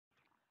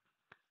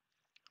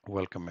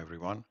Welcome,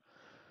 everyone.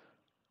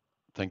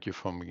 Thank you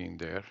for being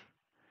there.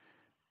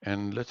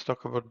 And let's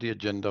talk about the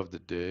agenda of the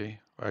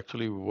day.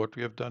 Actually, what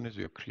we have done is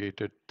we have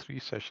created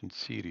three-session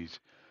series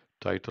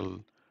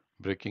titled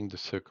Breaking the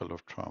Circle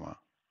of Trauma.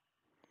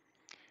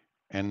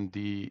 And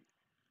the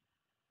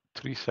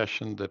three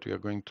sessions that we are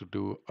going to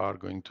do are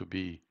going to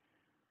be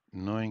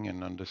knowing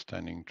and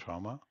understanding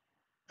trauma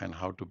and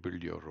how to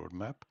build your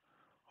roadmap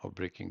of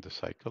breaking the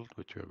cycle,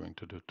 which we are going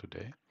to do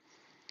today.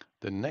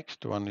 The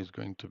next one is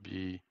going to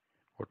be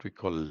what we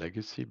call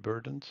legacy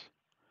burdens.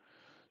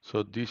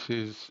 So this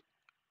is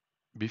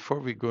before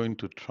we go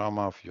into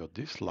trauma of your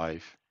this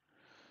life,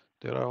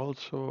 there are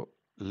also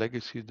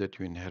legacies that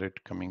you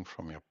inherit coming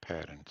from your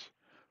parents,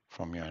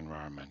 from your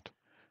environment.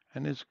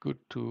 And it's good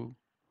to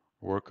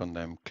work on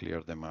them,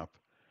 clear them up,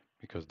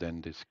 because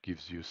then this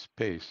gives you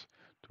space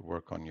to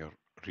work on your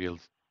real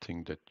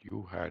thing that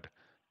you had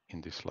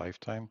in this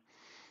lifetime.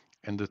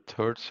 And the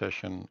third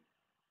session,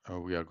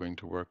 we are going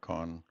to work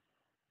on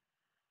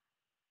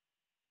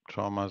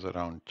traumas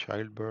around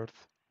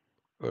childbirth,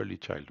 early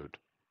childhood.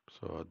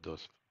 So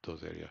those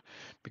areas,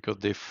 because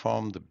they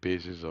form the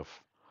basis of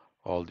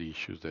all the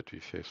issues that we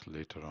face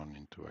later on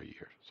into our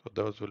year. So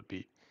those will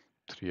be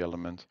three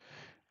elements,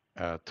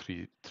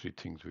 three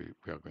things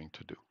we are going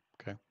to do.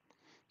 Okay.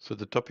 So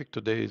the topic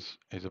today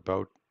is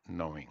about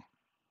knowing,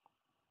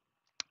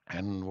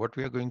 and what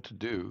we are going to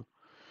do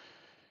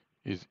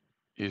is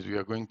is we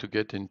are going to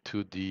get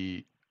into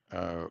the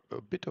a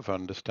bit of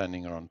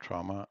understanding around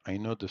trauma. I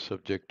know the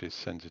subject is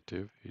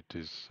sensitive. It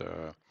is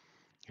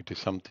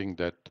something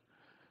that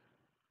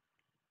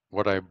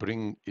what I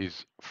bring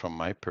is from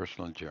my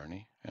personal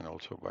journey and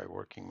also by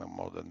working with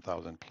more than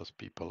 1,000 plus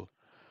people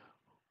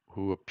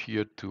who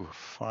appear to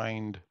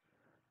find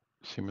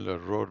similar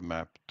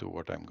roadmap to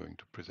what I'm going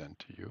to present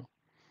to you.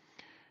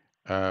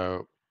 Uh,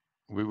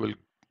 we will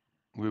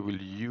we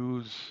will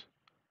use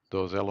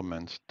those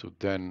elements to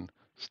then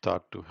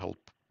start to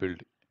help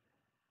build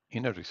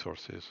inner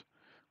resources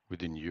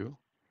within you.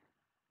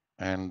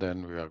 And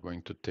then we are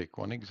going to take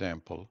one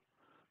example,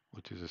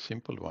 which is a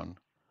simple one,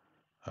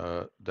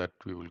 that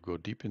we will go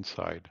deep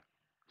inside,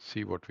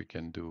 see what we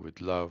can do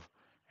with love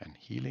and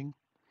healing.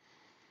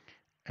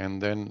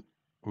 And then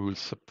we will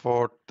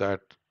support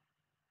that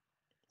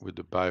with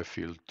the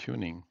biofield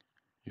tuning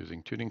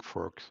using tuning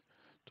forks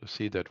to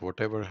see that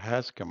whatever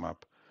has come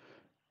up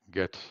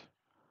gets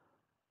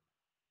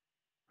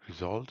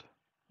resolved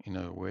in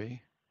a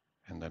way.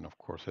 And then, of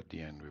course, at the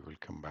end, we will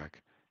come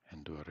back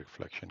and do a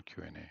reflection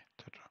Q&A, etc.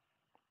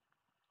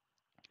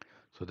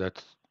 So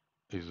that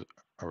is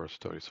our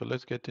story. So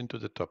let's get into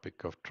the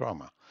topic of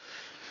trauma.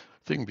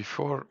 I think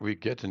before we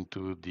get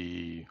into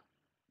the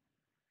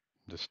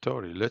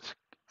story, let's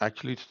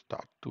actually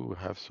start to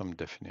have some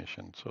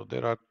definition. So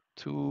there are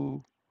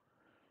two,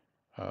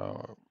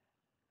 uh,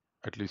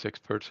 at least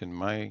experts in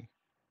my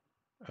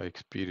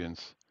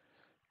experience,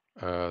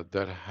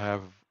 that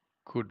have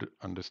good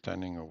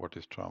understanding of what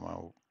is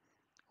trauma.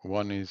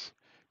 One is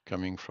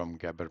coming from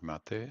Gabor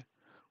Mate,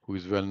 who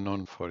is well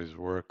known for his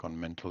work on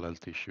mental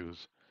health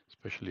issues,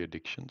 especially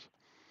addictions.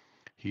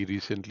 He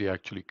recently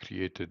actually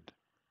created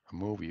a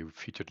movie,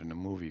 featured in a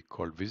movie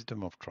called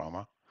Wisdom of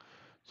Trauma.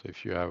 So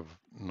if you have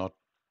not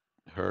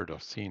heard or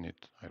seen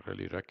it, I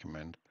really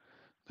recommend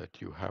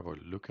that you have a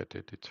look at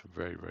it. It's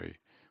very, very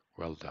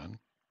well done.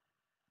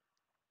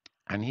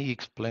 And he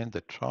explained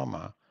that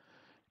trauma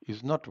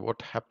is not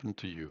what happened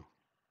to you,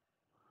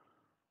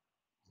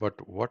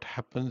 but what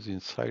happens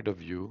inside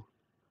of you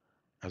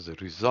as a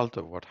result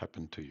of what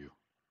happened to you.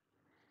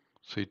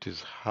 So it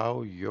is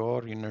how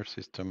your inner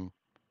system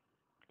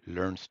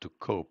learns to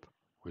cope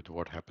with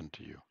what happened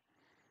to you.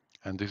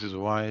 And this is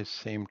why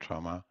same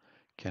trauma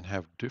can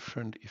have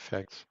different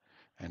effects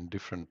and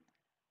different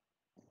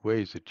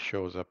ways it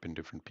shows up in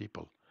different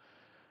people.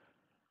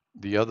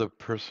 The other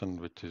person,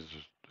 which is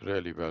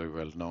really very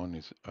well known,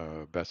 is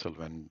Bessel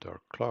van der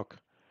Kolk.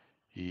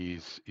 He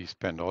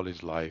spent all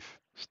his life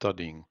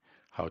studying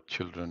how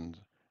children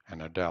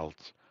and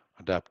adults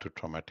adapt to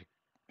traumatic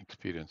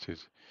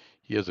experiences.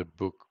 He has a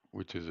book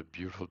which is a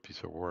beautiful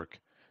piece of work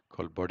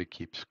called Body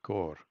Keeps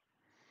Score.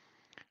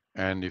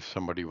 And if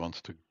somebody wants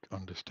to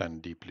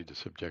understand deeply the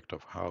subject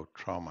of how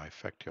trauma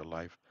affect your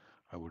life,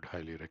 I would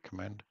highly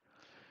recommend.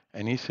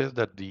 And he says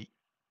that the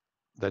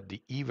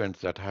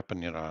events that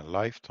happen in our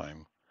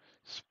lifetime,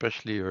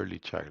 especially early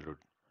childhood,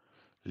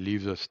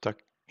 leaves us stuck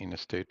in a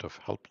state of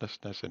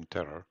helplessness and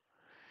terror,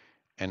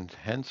 and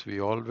hence we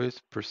always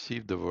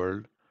perceive the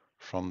world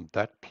from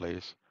that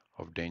place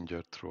of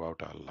danger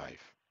throughout our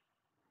life.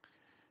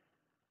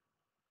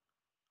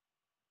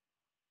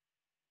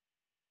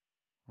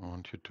 I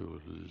want you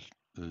to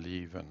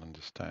leave and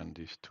understand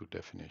these two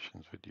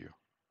definitions with you.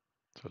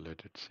 So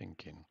let it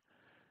sink in.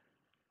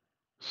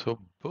 So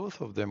both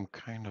of them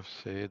kind of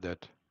say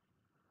that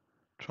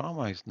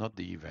trauma is not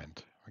the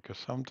event, because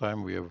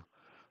sometimes we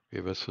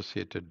have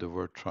associated the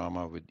word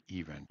trauma with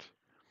event.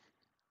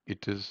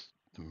 It is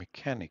the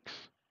mechanics,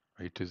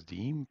 it is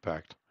the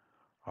impact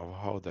of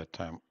how that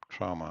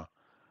trauma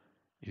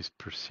is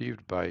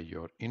perceived by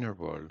your inner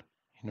world,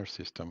 inner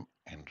system,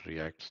 and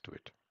reacts to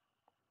it.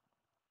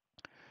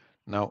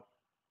 Now,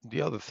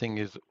 the other thing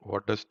is,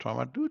 what does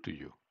trauma do to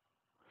you?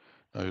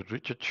 Now,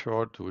 Richard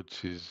Short, who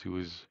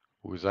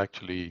is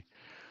actually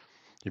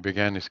he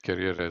began his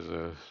career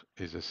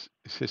as a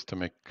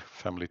systemic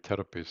family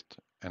therapist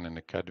and an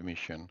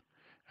academician,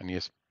 and he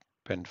has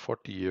spent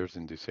 40 years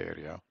in this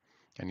area.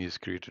 And he has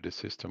created a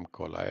system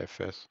called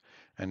IFS,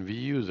 and we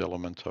use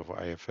elements of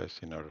IFS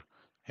in our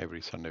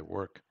every Sunday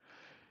work.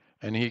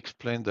 And he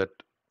explained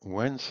that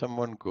when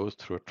someone goes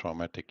through a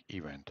traumatic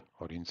event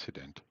or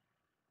incident,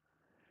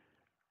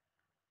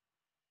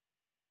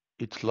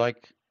 it's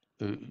like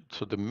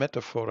so the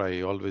metaphor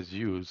I always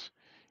use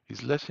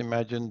is let's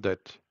imagine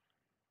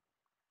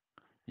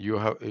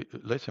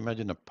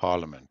a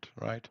parliament,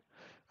 right?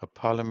 A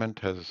parliament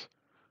has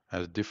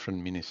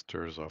different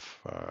ministers of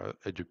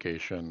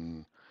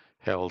education,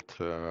 health,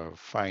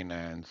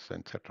 finance,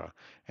 etc.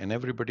 And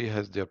everybody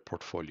has their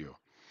portfolio.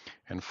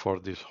 And for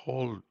this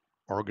whole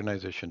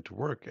organization to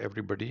work,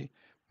 everybody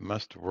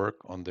must work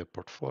on their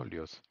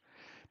portfolios.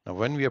 Now,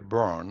 when we are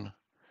born,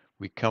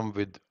 we come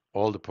with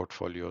all the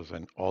portfolios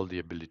and all the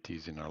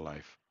abilities in our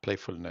life,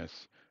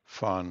 playfulness,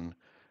 fun,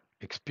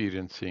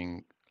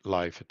 experiencing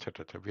life,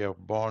 etc. We are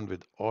born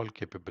with all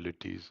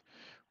capabilities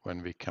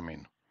when we come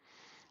in.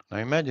 Now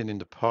imagine in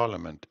the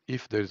parliament,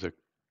 if there is a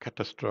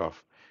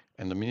catastrophe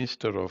and the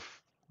minister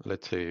of,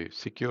 let's say,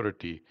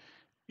 security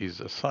is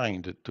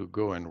assigned to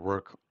go and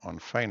work on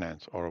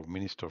finance, or a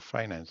minister of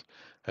finance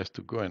has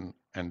to go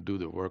and do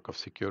the work of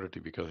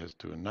security because it has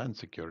to do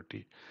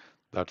non-security,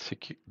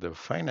 the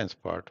finance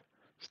part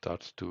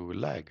starts to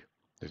lag.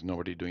 There's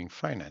nobody doing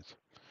finance.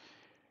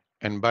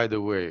 And by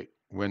the way,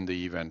 when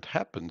the event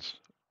happens,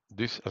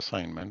 this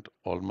assignment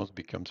almost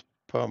becomes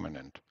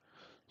permanent.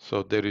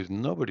 So there is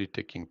nobody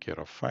taking care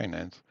of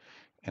finance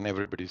and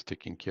everybody's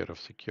taking care of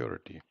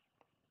security.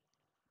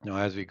 Now,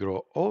 as we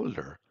grow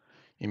older,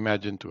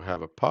 imagine to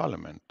have a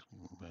parliament,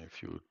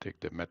 if you take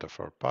the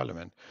metaphor of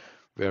parliament,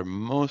 where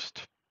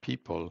most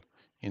people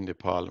in the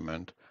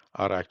parliament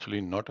are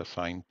actually not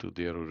assigned to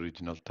their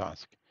original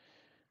task.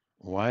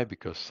 Why?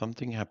 Because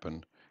something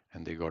happened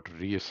and they got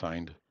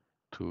reassigned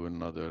to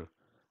another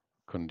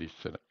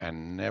condition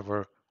and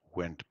never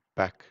went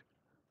back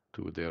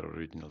to their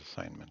original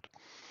assignment.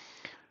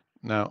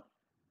 Now,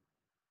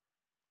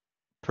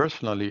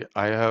 personally,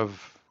 I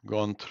have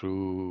gone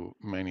through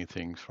many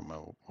things from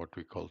what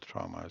we call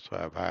trauma. So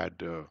I've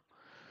had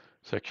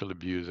sexual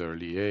abuse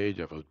early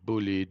age, I was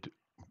bullied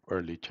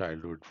early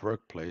childhood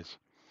workplace,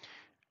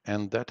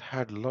 and that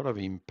had a lot of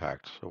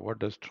impact. So what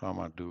does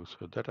trauma do?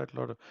 So that had a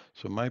lot of,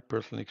 so my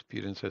personal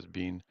experience has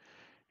been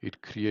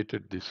it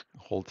created this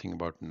whole thing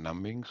about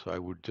numbing. So I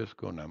would just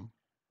go numb.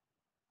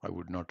 I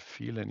would not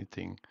feel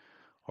anything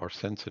or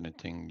sense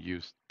anything,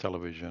 use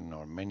television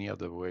or many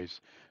other ways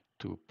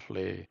to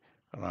play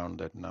around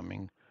that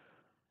numbing,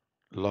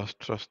 lost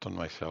trust on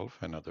myself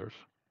and others.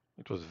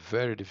 It was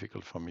very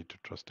difficult for me to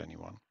trust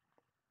anyone.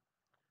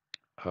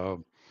 Uh,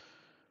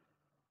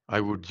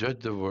 I would judge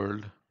the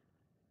world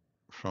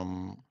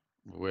from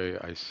the way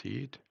I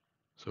see it,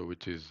 so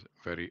which is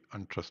very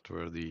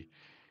untrustworthy,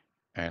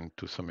 and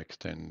to some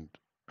extent,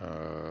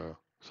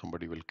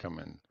 somebody will come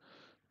and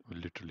will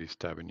literally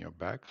stab in your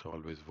back. So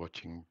always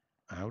watching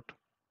out,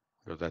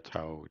 because that's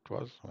how it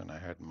was when I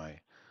had my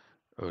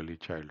early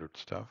childhood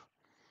stuff.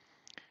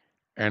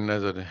 And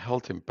as a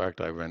health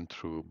impact, I went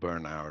through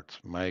burnouts,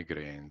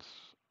 migraines,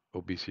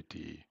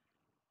 obesity,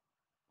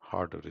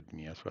 heart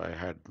arrhythmia. So I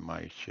had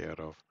my share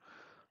of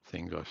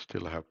things. I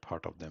still have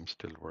part of them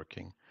still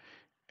working.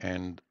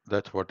 And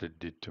that's what it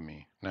did to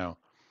me. Now,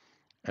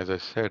 as I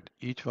said,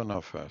 each one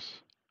of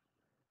us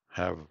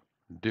have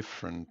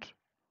different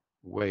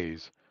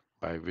ways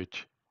by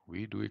which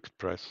we do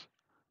express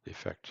the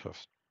effects of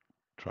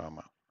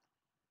trauma.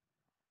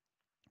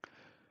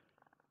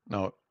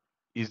 Now,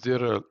 is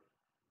there a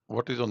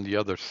what is on the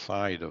other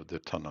side of the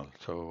tunnel?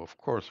 So, of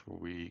course,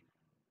 when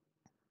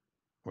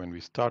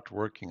we start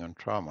working on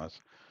traumas,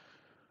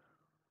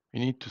 we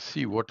need to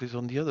see what is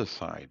on the other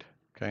side.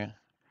 Okay.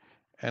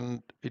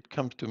 And it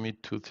comes to me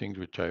two things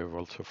which I have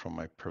also from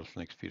my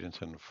personal experience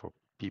and for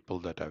people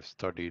that I've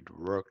studied,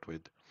 worked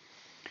with,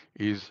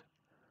 is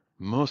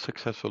most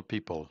successful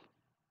people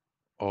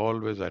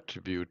always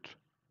attribute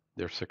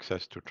their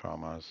success to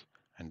traumas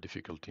and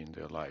difficulty in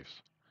their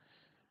lives.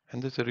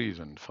 And there's a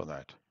reason for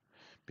that.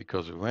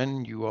 Because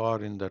when you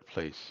are in that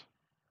place,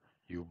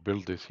 you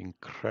build this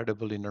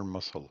incredible inner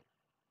muscle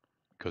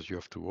because you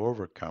have to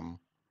overcome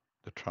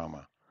the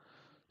trauma.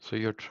 So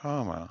your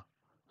trauma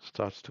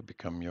starts to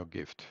become your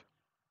gift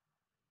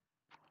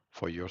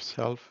for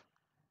yourself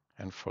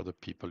and for the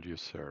people you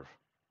serve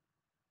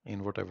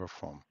in whatever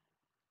form.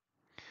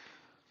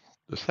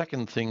 The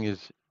second thing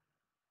is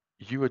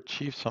you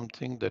achieve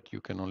something that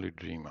you can only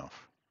dream of.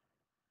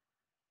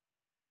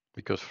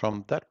 Because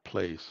from that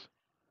place,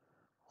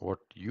 what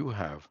you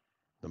have,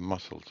 the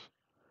muscles,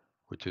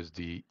 which is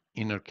the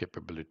inner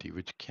capability,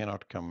 which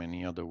cannot come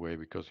any other way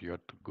because you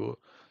have to go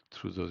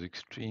through those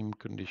extreme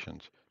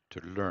conditions to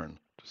learn,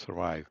 to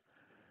survive.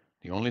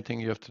 The only thing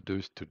you have to do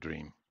is to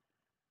dream.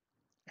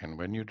 And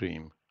when you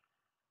dream,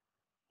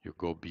 You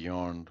go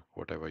beyond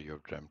whatever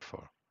you've dreamt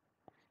for.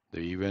 The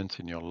events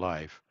in your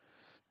life,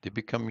 they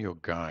become your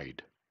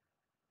guide.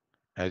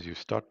 As you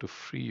start to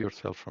free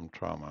yourself from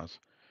traumas,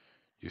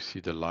 you see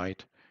the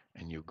light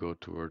and you go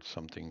towards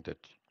something that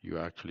you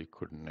actually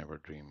could never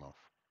dream of.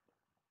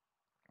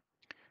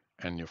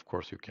 And of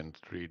course, you can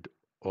read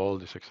all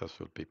the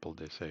successful people.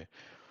 They say,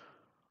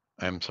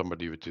 I'm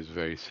somebody which is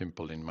very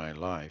simple in my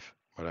life,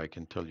 but I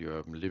can tell you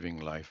I'm living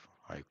life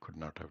I could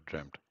not have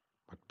dreamt.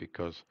 But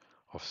because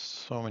of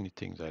so many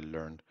things I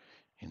learned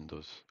in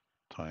those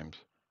times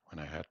when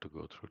I had to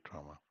go through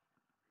trauma.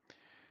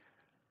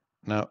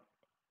 Now,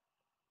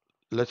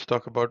 let's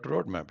talk about the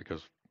roadmap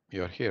because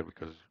you're here.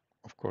 Because,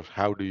 of course,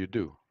 how do you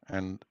do?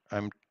 And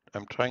I'm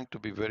trying to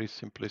be very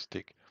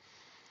simplistic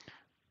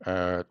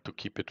to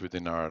keep it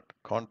within our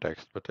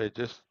context, but I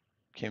just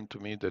came to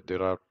me that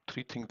there are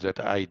three things that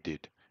I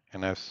did,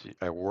 and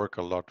I work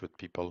a lot with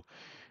people,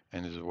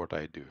 and this is what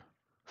I do.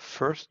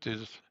 First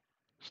is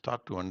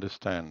start to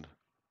understand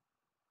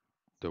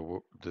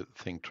the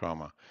thing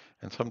trauma,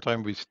 and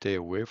sometimes we stay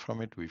away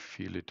from it. We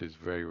feel it is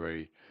very,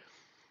 very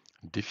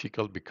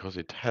difficult because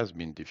it has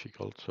been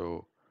difficult.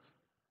 So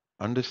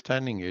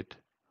understanding it,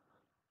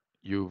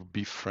 you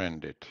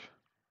befriend it.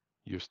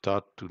 You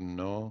start to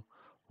know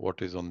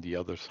what is on the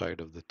other side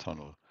of the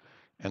tunnel.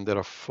 And there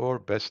are four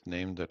best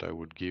names that I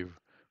would give,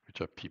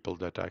 which are people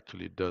that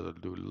actually do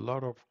a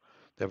lot of,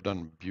 they've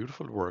done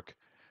beautiful work.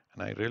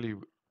 And I really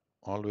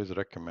always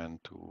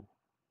recommend to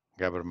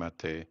Gabor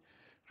Mate,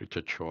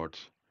 Richard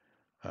Schwartz,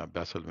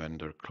 Basil van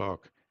der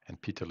Kolk,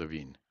 and Peter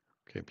Levine.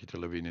 Okay, Peter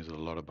Levine is a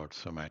lot about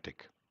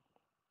somatic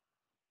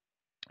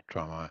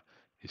trauma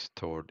is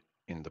stored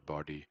in the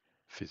body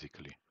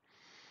physically.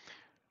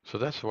 So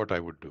that's what I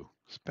would do.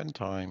 Spend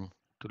time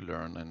to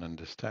learn and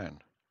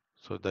understand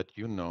so that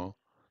you know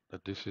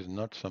that this is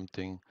not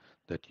something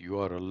that you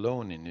are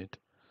alone in it.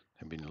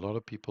 There have been a lot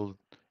of people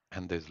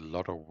and there's a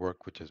lot of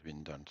work which has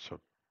been done.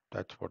 So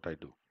that's what I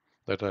do.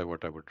 That's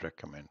what I would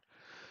recommend.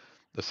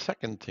 The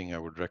second thing I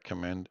would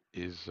recommend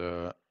is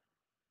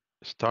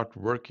start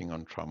working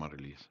on trauma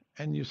release.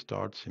 And you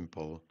start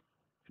simple.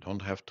 You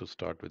don't have to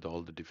start with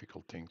all the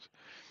difficult things.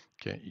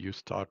 Okay, you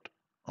start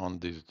on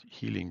this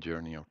healing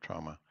journey of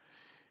trauma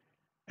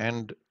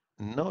and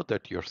know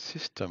that your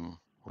system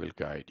will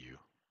guide you.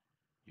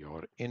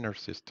 Your inner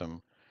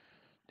system,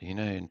 the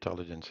inner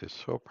intelligence is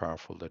so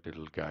powerful that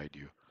it'll guide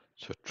you.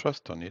 So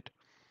trust on it.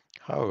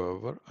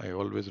 However, I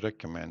always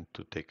recommend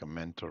to take a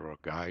mentor or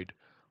guide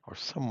or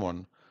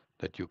someone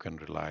that you can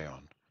rely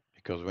on.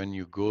 Because when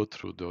you go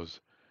through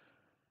those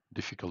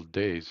difficult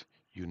days,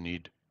 you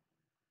need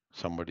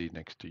somebody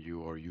next to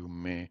you, or you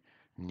may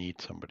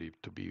need somebody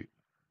to be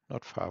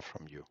not far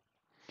from you.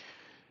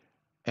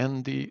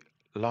 And the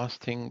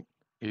last thing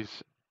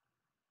is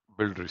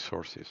build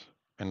resources.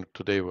 And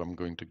today I'm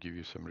going to give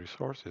you some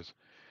resources,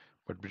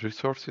 but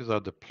resources are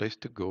the place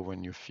to go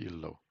when you feel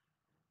low.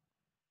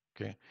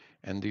 Okay.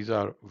 And these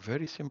are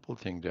very simple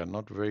things. They are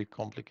not very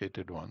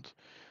complicated ones,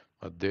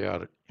 but they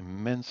are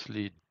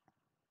immensely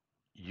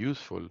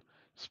useful,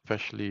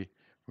 especially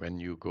when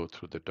you go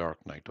through the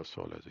dark night of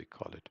soul, as we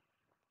call it.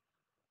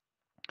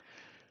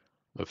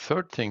 The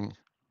third thing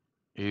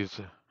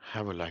is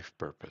have a life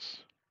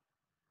purpose.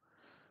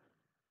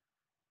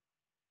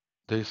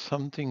 There is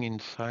something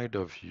inside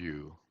of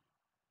you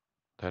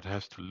that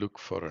has to look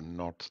for a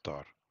North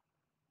Star,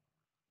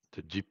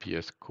 the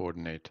GPS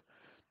coordinate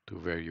to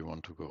where you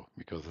want to go,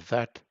 because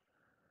that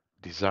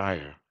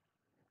desire,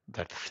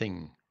 that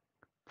thing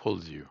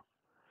pulls you.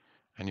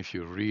 And if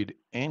you read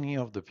any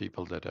of the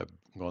people that have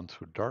gone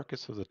through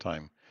darkest of the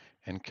time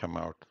and come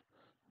out,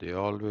 they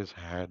always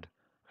had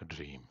a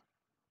dream,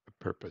 a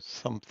purpose,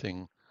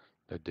 something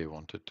that they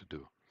wanted to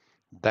do.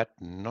 That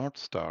North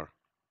Star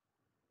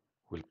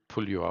will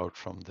pull you out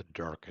from the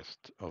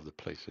darkest of the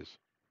places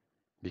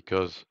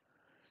because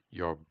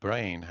your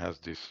brain has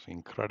this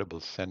incredible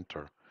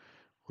center,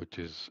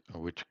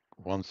 which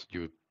once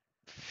you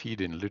feed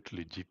in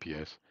literally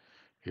GPS,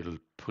 it'll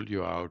pull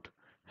you out,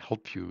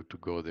 help you to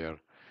go there,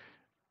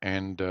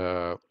 and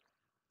uh,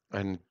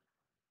 and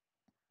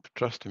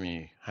trust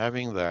me,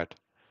 having that,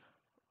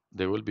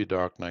 there will be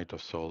dark night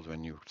of souls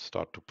when you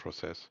start to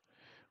process,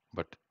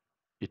 but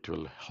it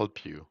will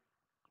help you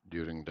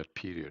during that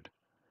period,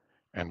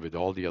 and with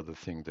all the other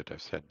things that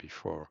I've said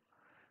before,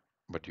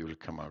 but you will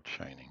come out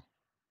shining.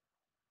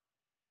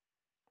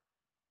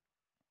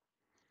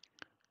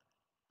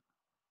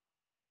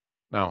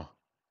 Now,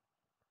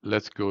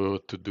 let's go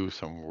to do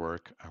some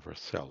work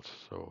ourselves.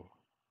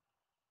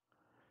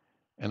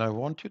 And I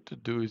want you to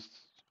do is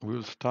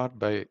we'll start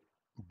by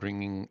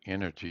bringing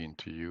energy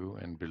into you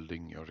and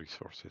building your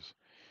resources.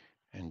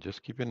 And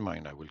just keep in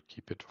mind, I will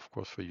keep it, of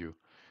course, for you,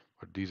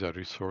 but these are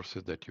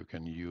resources that you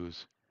can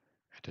use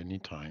at any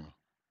time.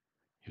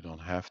 You don't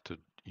have to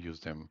use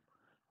them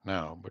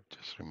now, but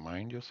just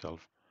remind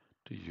yourself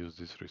to use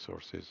these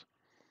resources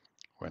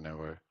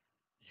whenever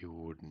you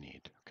would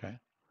need. Okay?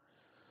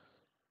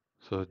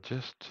 So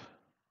just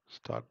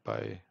start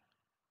by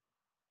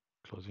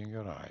closing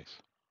your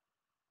eyes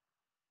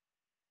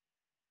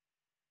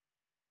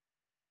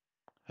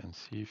and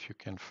see if you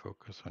can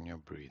focus on your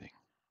breathing.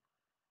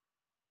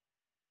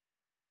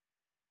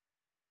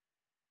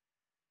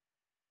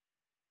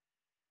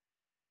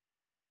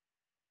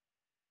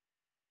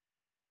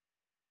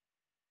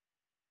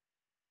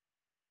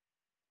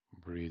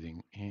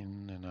 Breathing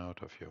in and out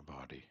of your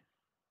body.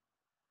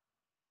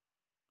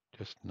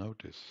 Just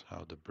notice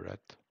how the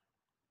breath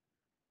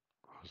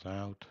goes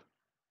out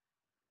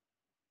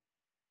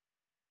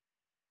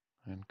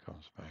and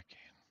comes back in.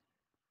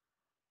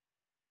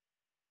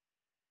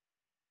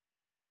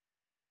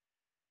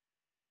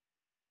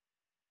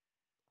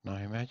 Now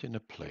imagine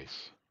a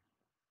place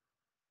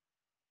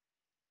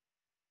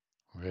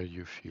where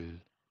you feel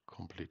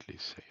completely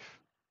safe.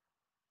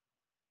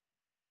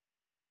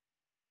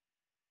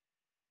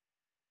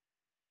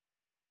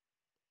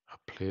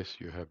 A place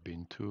you have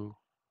been to,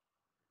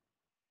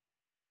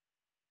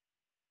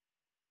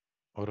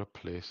 or a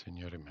place in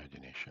your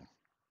imagination.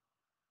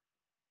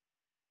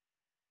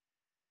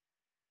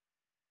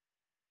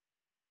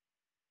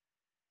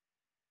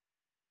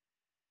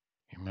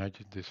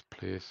 Imagine this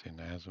place in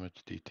as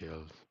much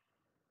detail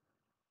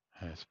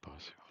as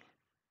possible.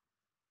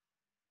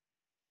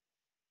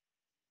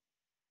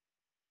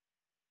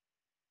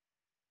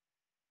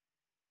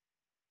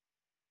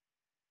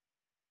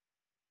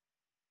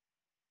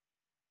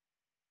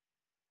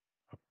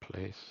 A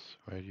place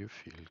where you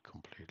feel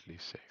completely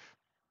safe.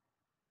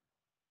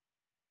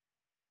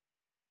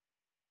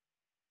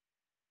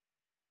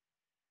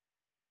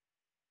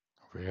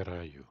 Where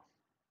are you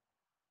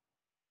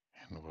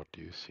and what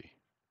do you see?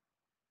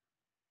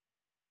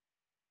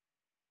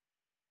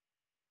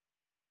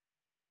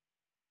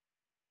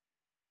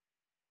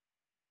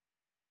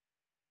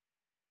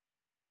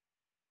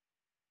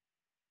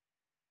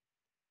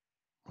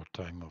 What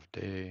time of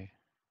day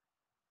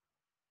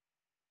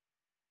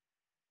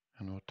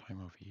and what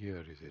time of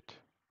year is it?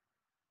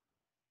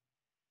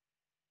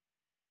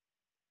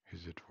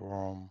 Is it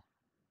warm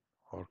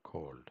or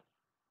cold?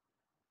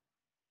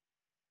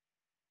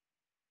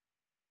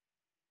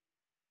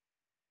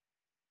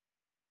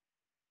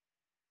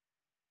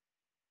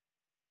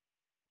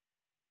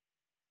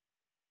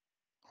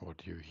 What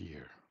do you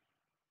hear?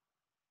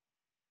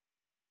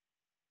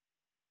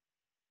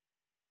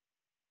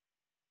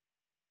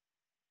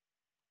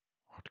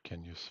 What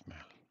can you smell?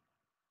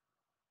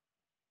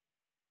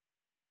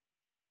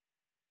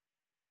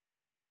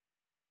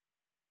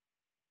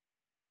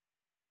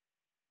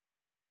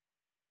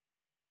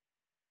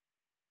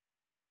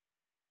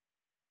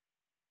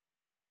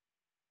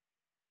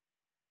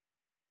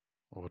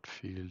 What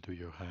feel do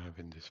you have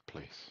in this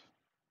place?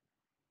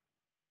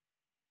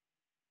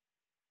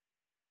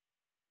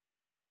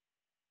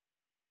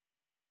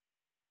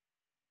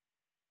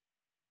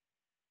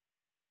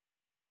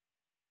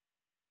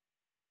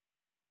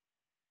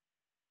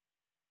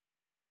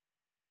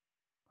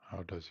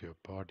 How does your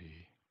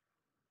body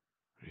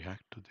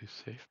react to this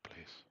safe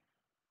place?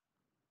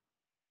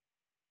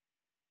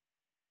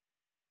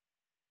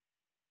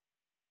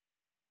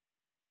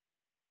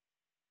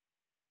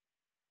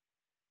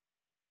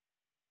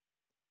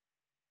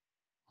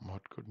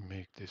 What could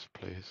make this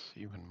place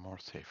even more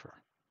safer?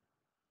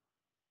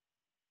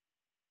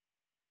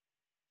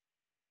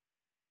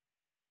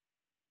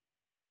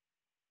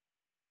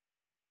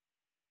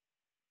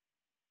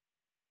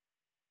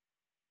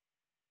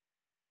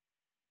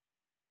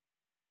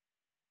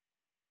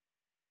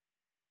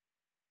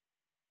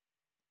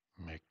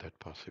 Make that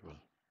possible.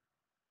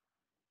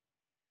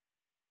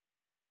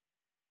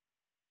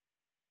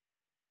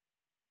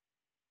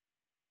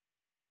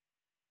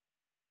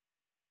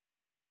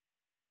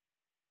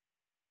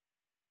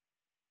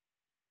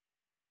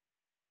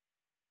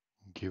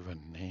 Give a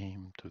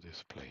name to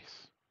this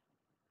place.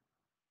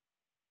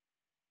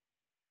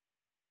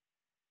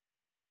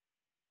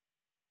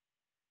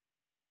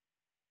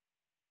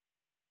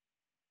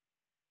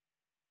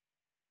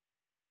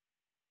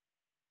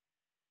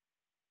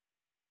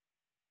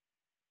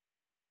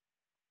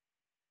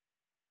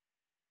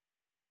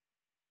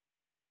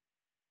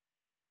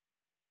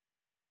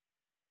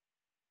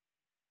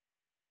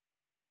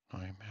 Now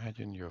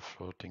imagine you're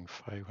floating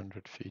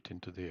 500 feet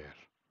into the air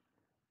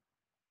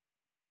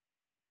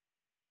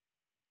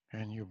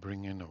and you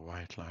bring in a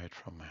white light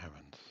from the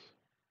heavens.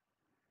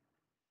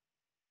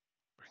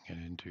 Bring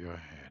it into your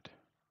head.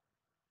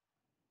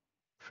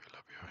 Fill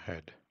up your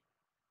head.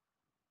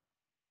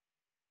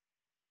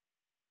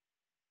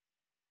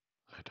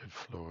 Let it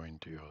flow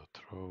into your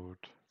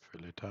throat.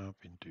 Fill it up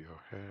into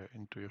your hair,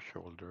 into your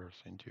shoulders,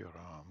 into your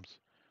arms,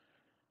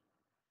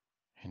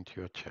 into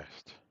your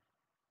chest,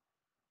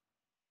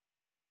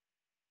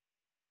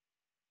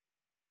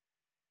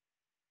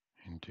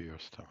 into your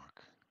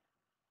stomach,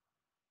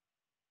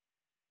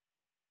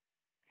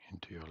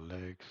 into your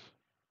legs,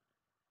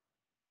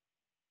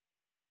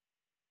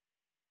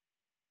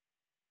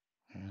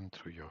 and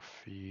through your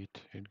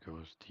feet. It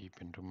goes deep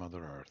into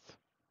Mother Earth.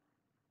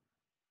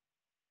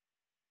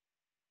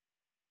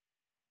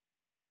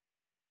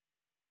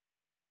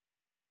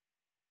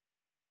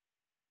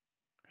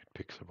 It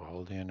picks up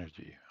all the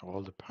energy,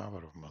 all the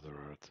power of Mother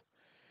Earth,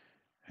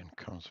 and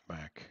comes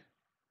back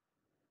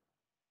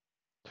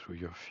through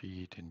your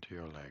feet into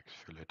your legs.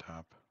 Fill it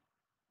up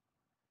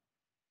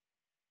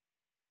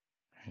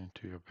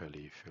into your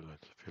belly. Feel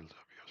it fills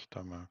up your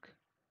stomach,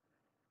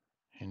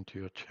 into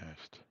your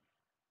chest,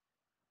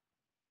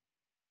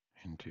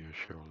 into your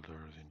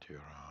shoulders, into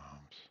your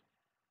arms,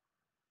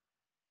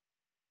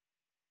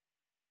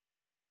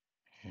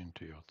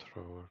 into your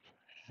throat,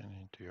 and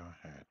into your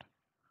head.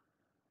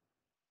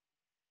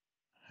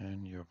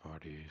 And your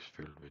body is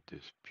filled with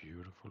this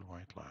beautiful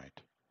white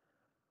light,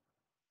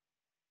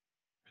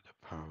 with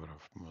the power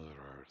of Mother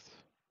Earth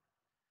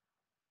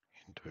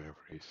into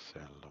every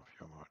cell of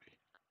your body.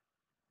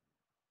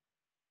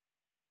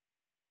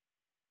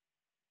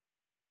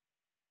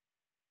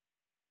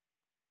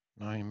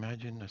 Now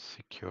imagine a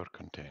secure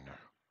container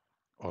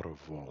or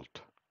a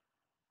vault.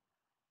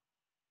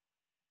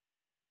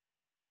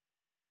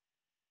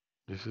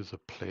 This is a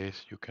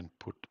place you can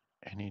put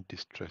any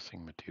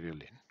distressing material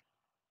in.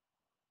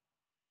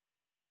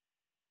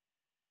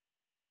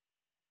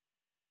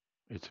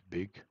 It's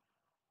big,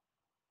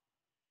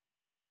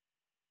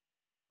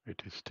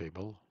 it is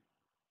stable,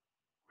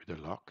 with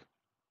a lock,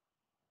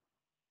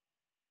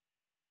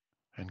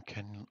 and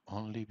can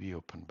only be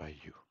opened by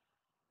you.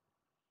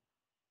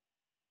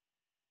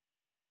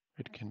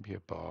 It can be a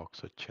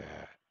box, a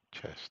chair,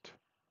 chest,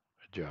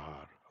 a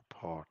jar, a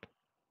pot.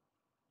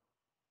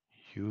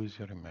 Use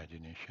your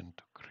imagination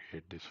to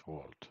create this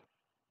vault.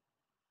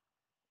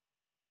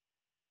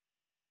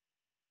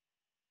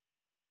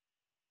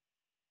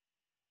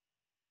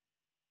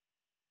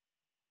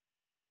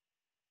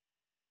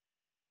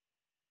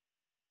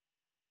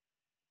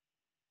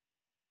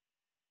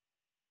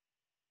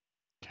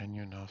 Can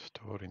you now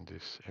store in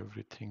this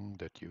everything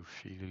that you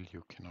feel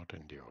you cannot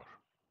endure?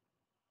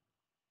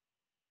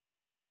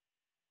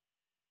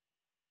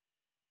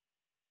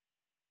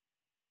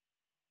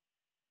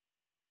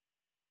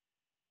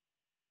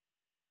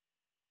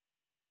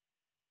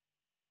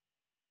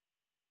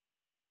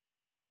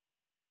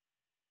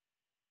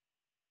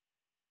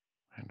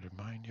 And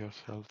remind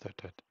yourself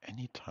that at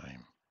any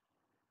time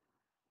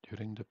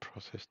during the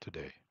process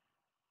today,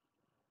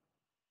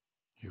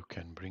 you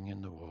can bring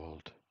in the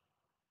vault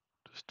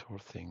to store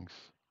things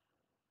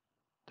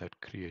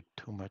that create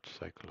too much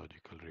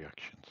psychological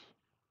reactions.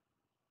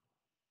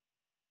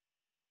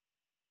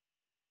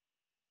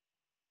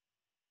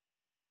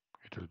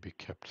 It will be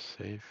kept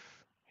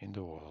safe in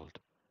the vault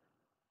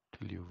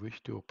till you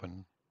wish to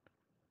open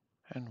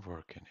and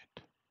work in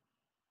it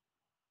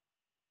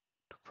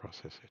to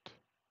process it.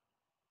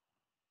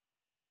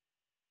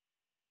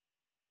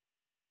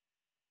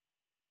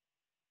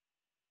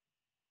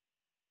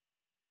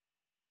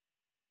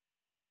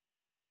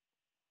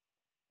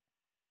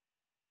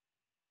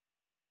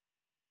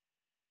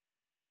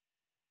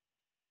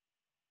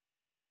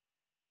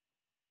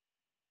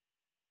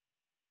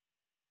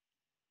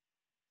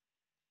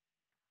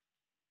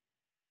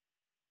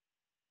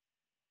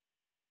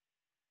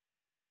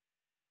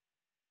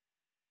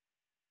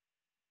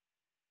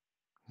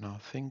 Now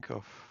think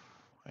of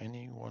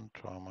any one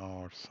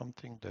trauma or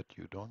something that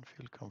you don't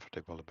feel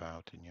comfortable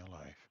about in your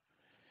life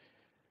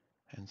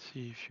and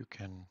see if you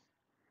can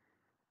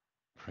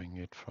bring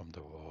it from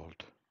the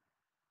vault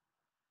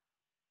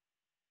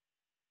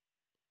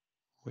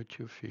which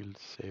you feel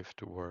safe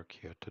to work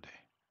here today.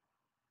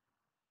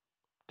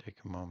 Take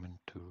a moment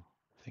to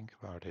think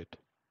about it.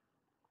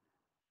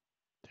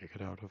 Take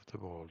it out of the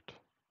vault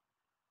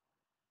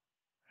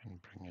and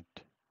bring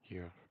it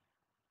here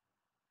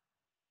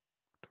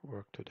to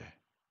work today.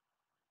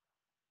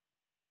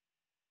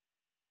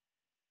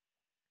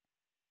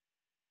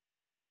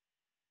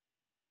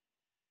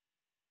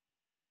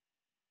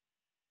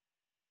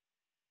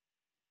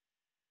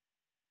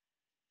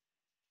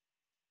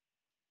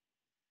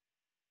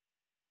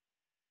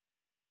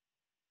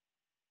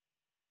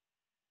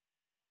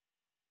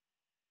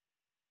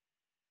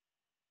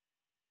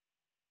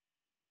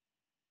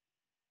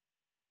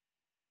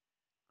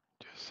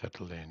 Just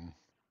settle in.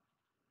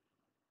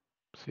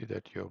 See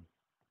that your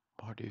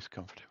body is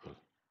comfortable.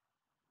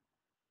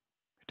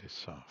 It is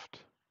soft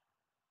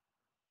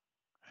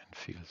and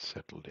feels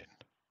settled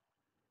in.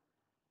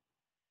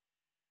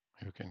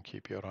 You can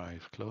keep your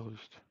eyes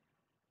closed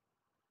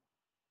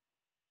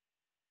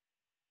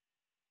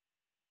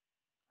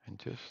and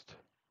just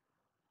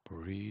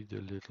breathe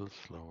a little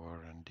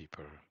slower and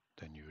deeper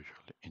than usual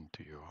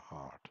into your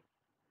heart.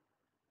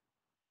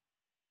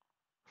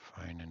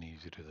 Find an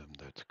easy rhythm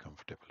that's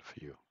comfortable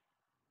for you.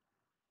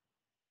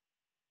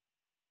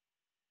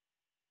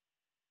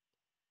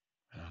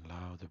 And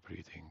allow the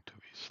breathing to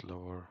be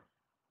slower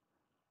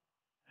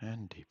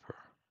and deeper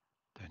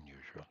than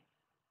usual.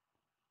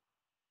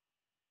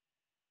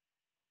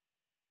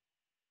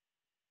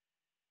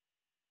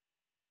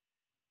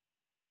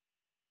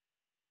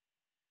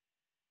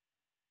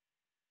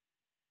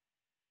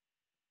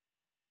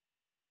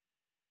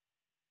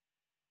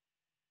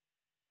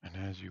 And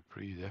as you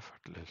breathe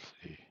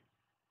effortlessly,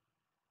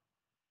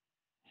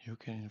 you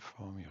can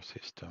inform your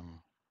system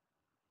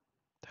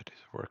that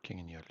is working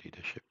in your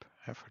leadership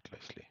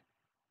effortlessly.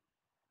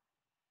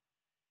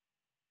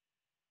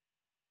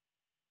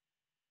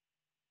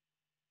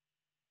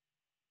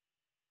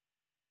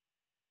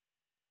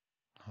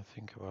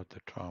 think about the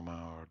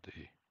trauma or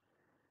the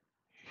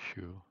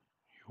issue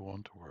you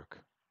want to work.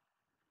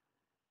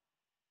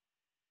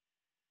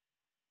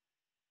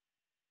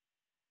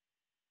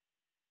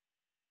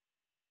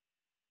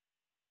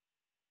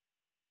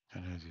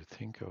 And as you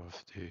think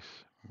of this,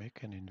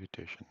 make an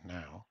invitation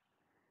now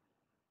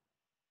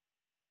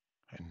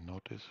and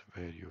notice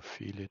where you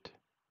feel it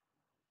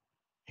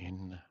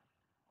in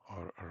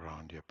or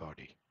around your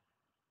body.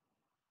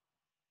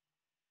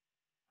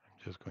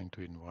 I'm just going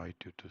to invite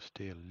you to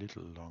stay a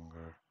little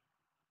longer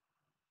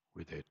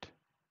with it,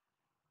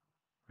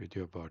 with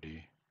your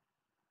body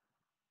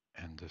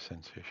and the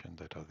sensations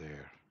that are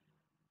there.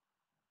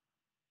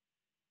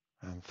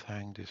 And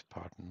thank this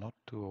part not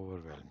to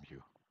overwhelm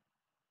you.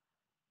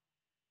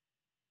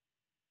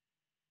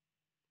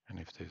 And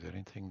if there's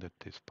anything that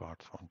this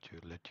part wants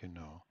to let you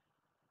know,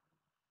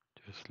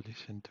 just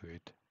listen to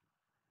it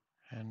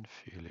and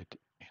feel it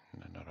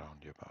in and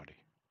around your body.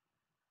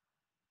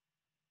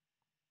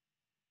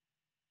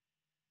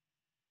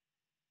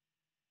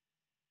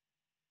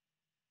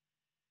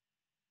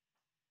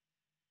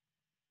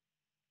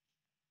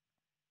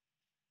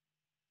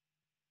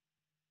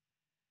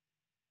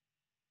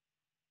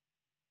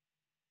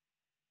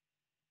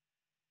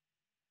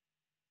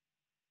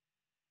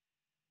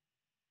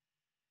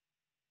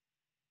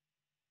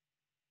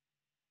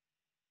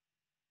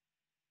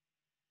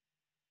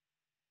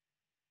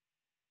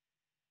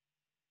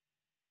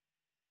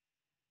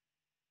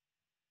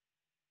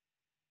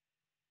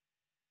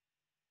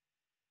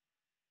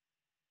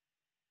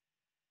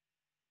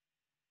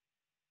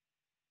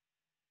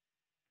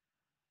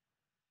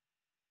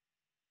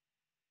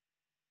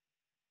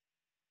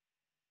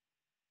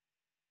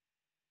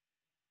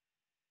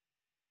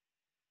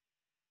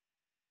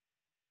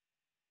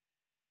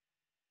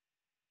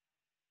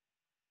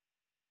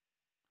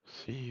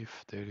 See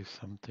if there is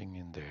something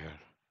in there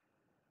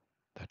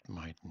that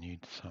might need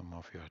some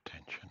of your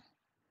attention.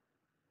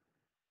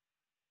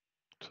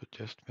 So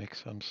just make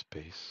some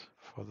space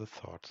for the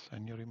thoughts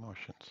and your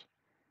emotions.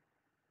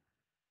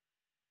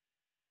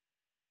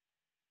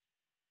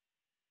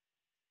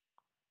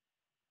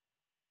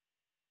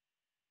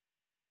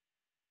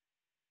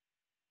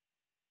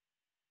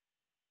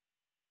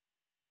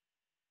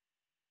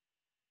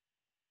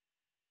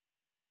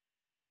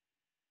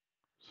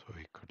 So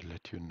it could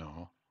let you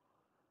know,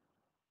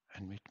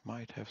 and it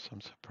might have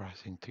some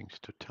surprising things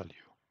to tell you.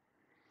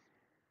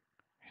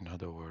 In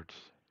other words,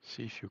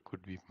 see if you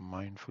could be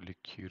mindfully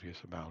curious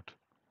about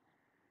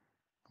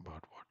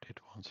what it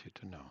wants you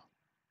to know.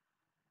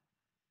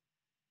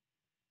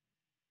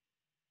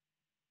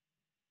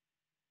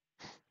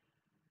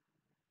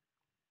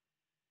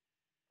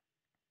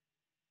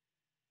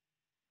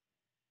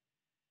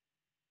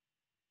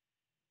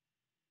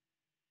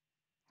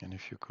 And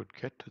if you could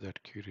get to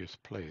that curious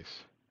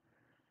place,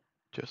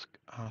 just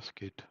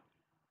ask it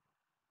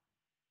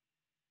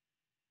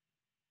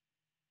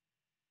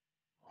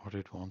what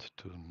it wants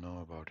to know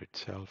about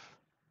itself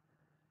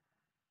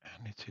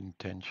and its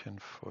intention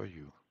for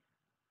you.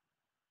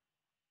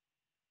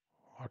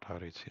 What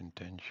are its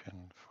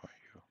intention for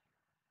you?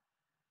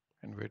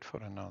 And wait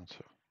for an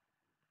answer.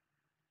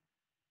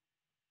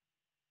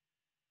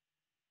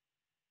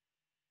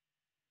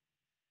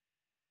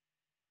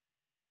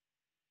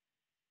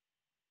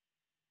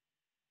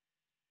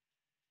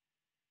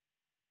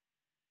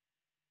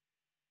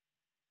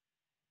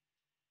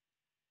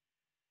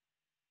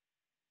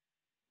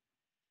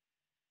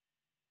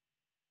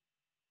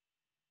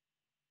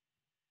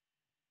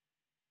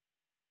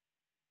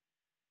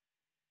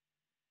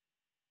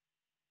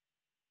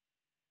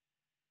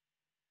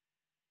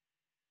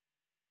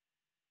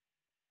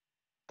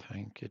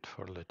 Thank it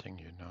for letting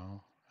you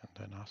know, and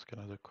then ask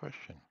another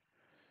question.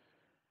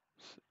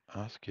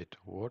 Ask it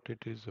what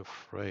it is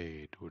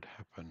afraid would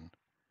happen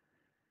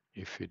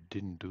if it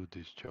didn't do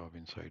this job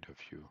inside of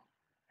you.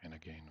 And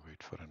again,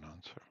 wait for an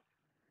answer.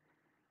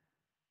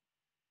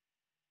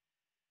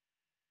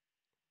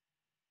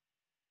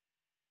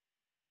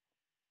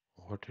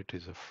 What it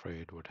is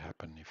afraid would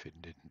happen if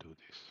it didn't do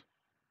this.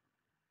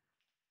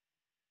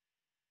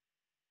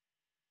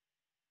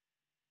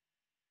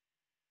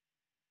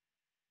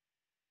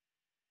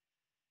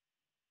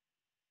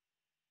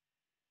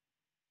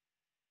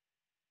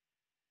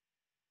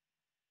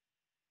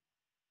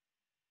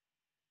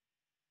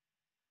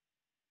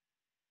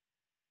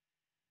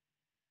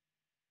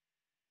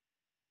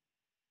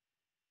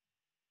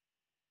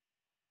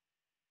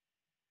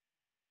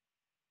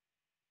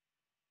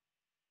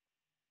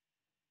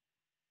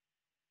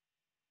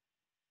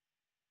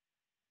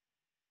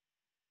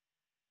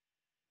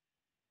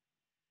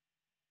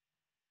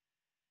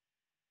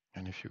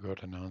 And if you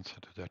got an answer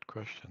to that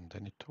question,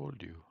 then it told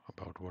you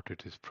about what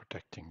it is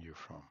protecting you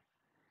from.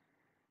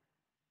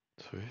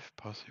 So if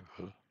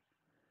possible,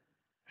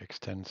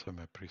 extend some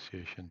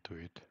appreciation to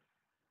it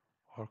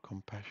or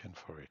compassion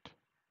for it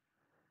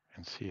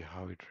and see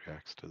how it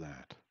reacts to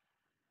that.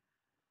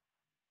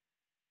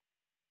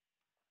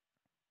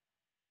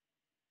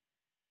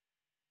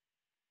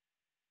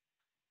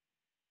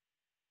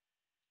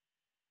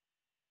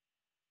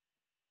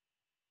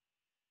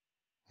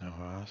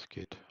 Now ask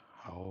it,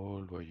 how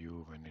old were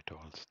you when it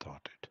all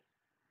started?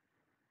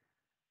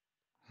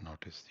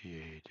 Notice the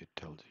age it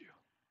tells you.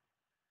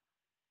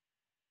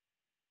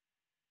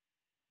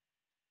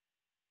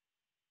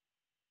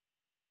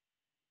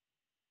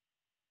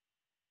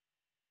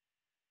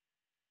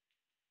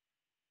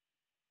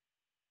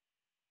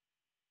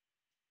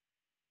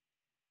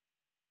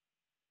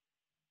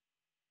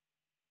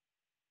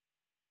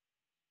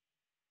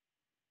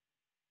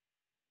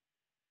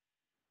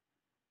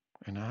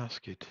 And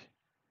ask it,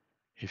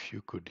 if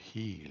you could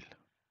heal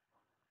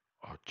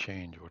or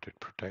change what it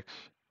protects,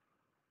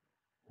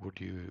 would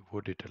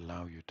it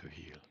allow you to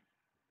heal?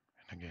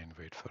 And again,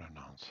 wait for an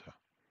answer.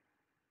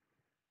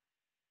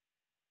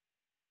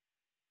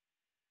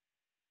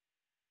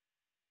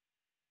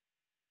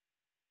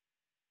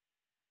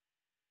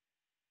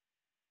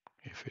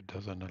 If it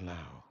doesn't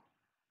allow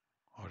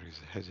or is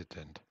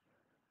hesitant,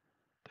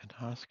 then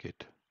ask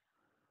it,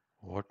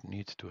 what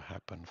needs to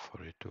happen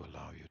for it to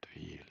allow you to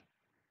heal?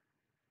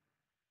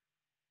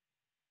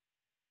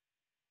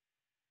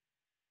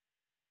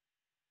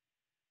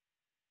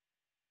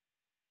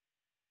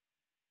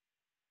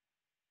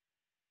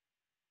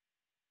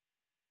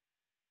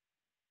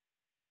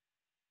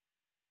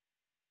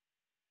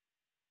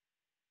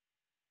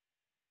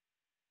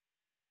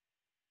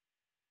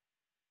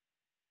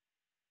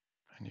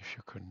 And if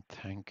you can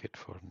thank it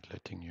for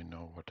letting you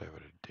know whatever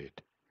it did.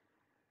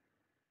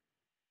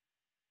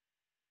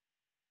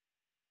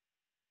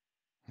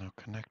 Now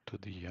connect to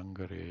the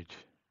younger age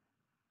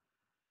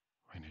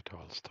when it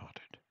all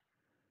started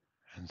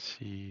and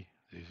see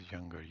this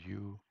younger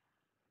you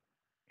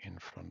in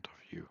front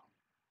of you.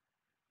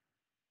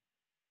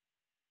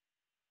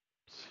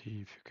 See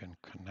if you can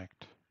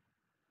connect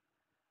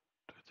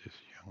to this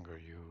younger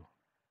you.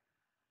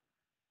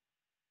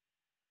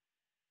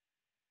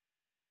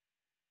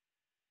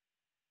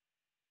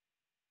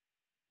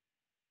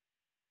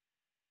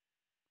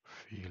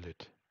 Feel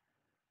it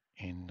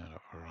in and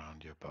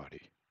around your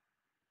body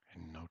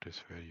and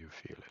notice where you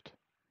feel it.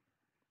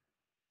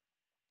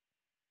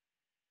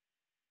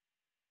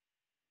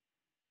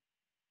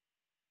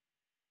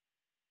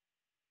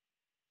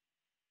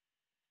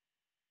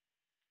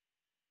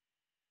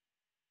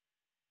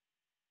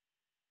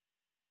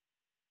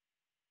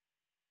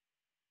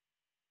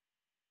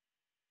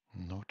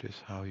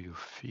 Notice how you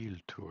feel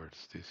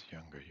towards this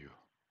younger you.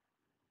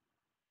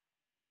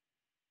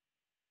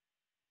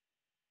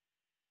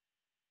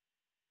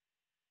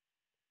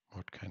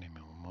 What kind of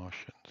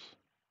emotions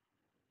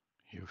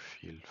you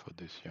feel for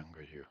this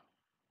younger you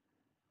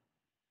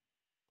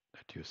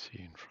that you see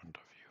in front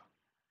of you.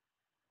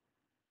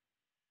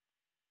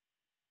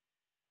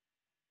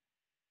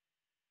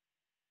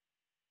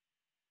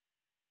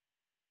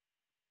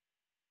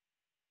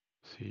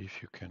 See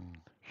if you can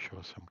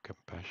show some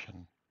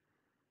compassion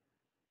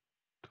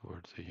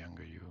towards the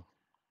younger you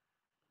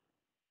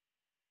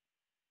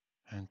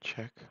and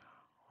check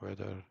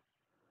whether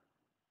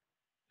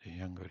the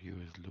younger you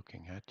is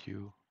looking at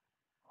you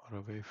or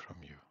away from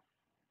you.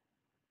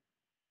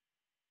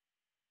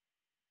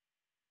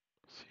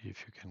 See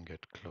if you can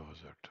get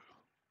closer to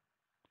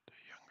the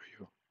younger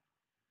you.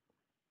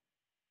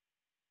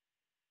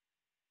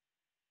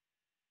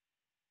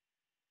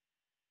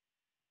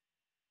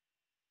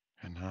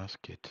 And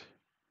ask it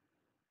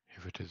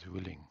if it is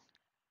willing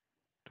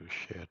to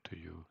share to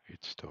you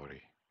its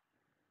story,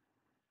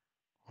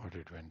 what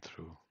it went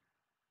through,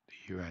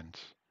 the events,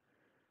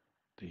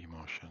 the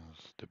emotions,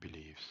 the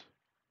beliefs.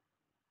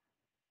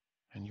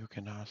 And you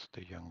can ask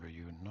the younger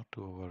you not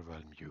to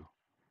overwhelm you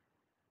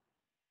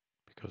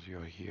because you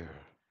are here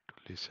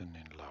to listen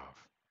in love,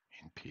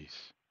 in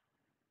peace.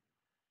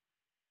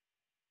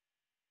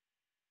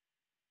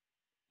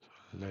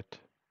 So let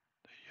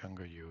the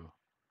younger you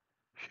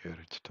share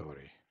its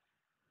story,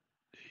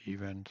 the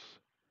events,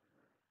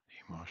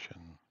 the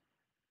emotion,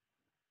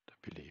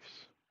 the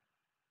beliefs.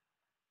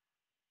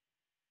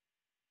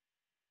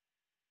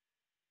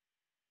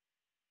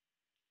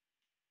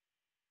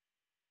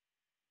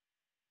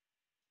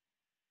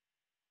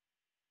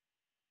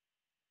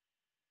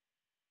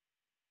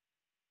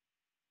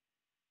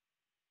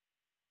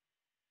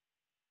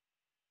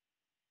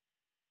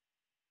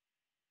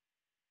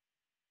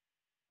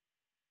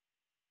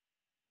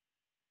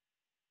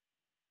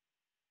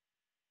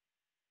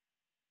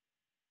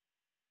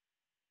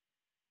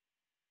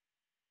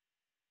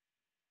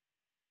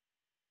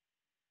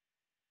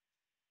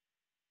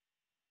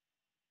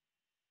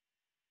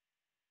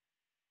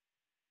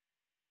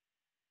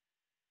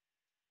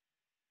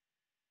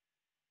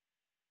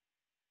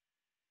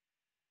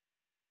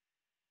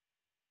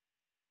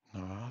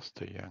 Now ask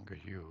the younger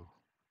you,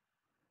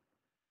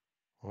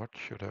 what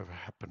should have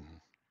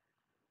happened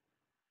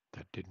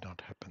that did not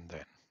happen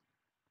then?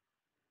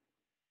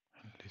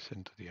 And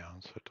listen to the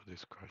answer to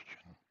this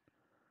question.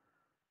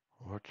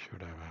 What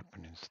should have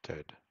happened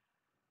instead,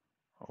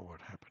 or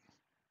what happened?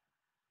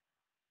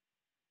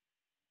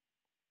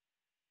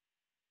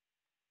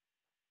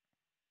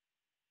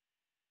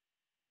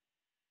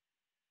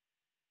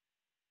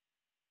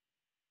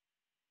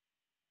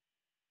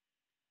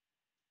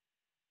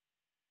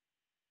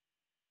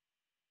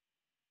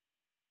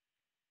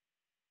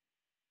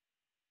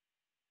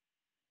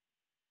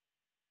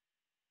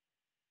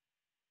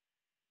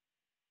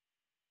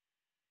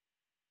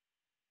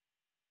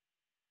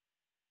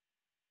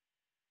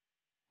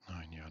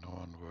 your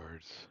own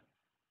words,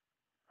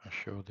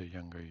 assure the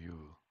younger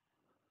you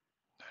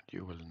that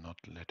you will not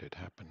let it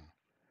happen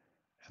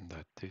and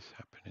that this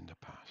happened in the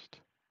past.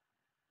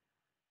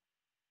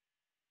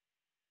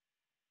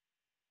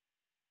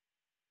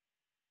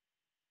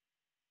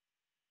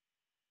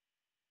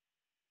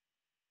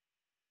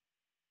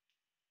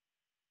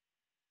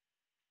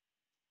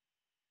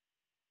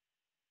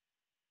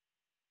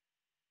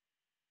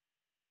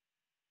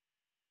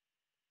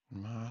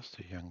 Ask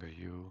the younger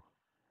you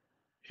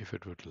if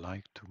it would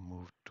like to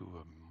move to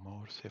a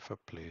more safer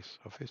place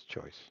of his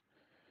choice.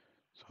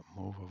 So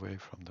move away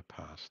from the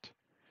past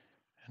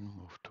and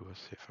move to a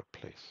safer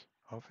place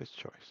of his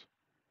choice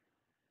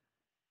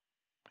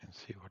and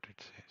see what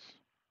it says.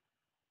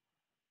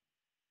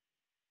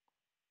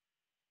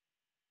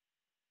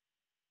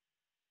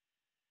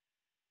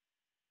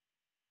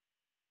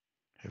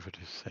 If it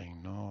is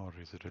saying no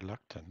or is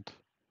reluctant,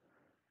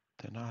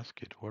 then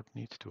ask it what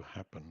needs to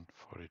happen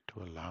for it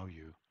to allow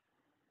you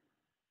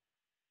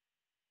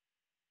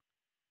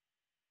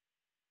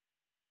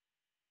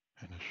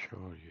and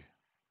assure you,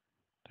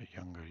 the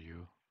younger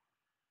you,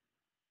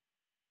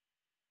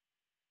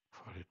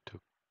 for it to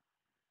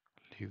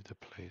leave the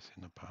place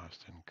in the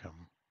past and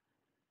come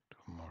to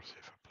a more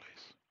safer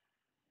place.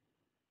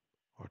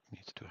 What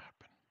needs to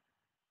happen?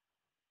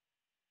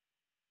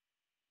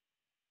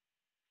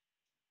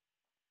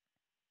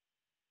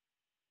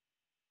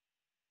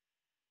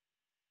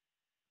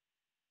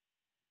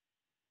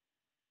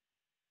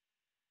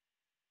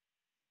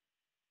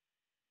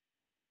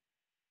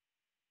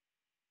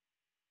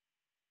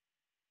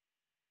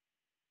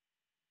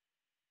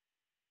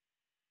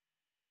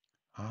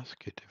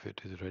 Ask it if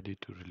it is ready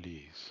to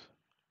release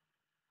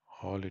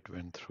all it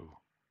went through,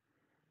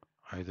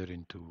 either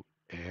into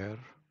air,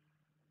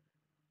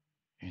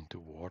 into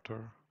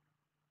water,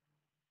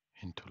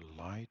 into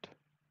light,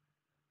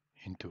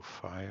 into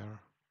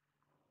fire,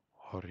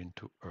 or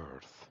into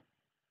earth.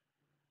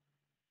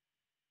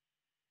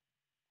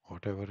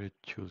 Whatever it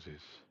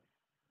chooses,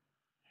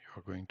 you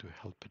are going to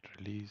help it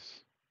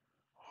release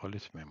all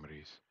its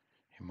memories,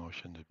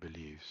 emotions, and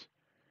beliefs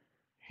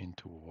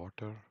into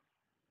water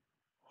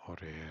or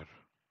air,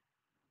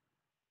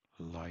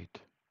 light,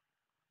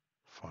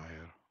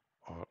 fire,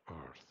 or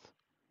earth.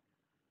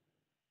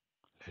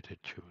 Let it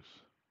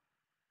choose.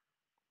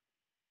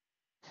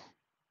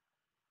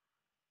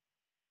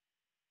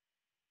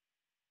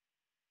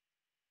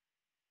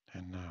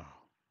 And now,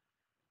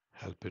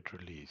 help it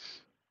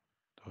release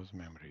those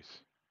memories,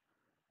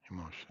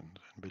 emotions,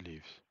 and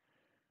beliefs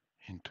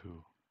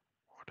into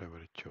whatever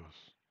it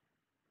chose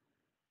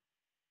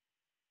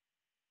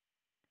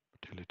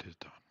till it is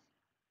done.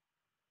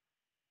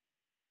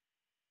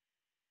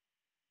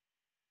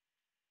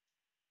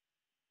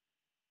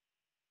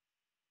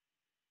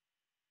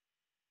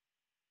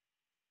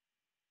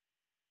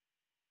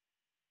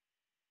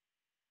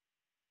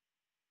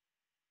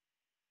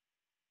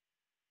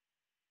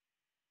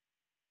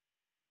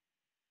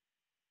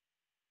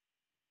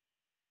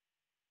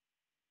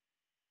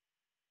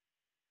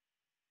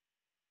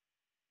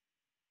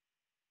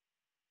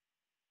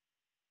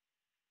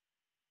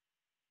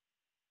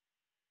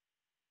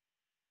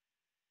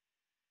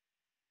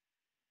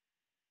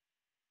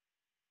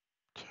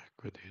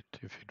 Check with it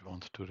if it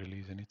wants to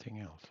release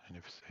anything else. And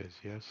if it says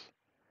yes,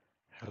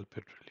 help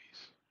it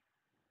release.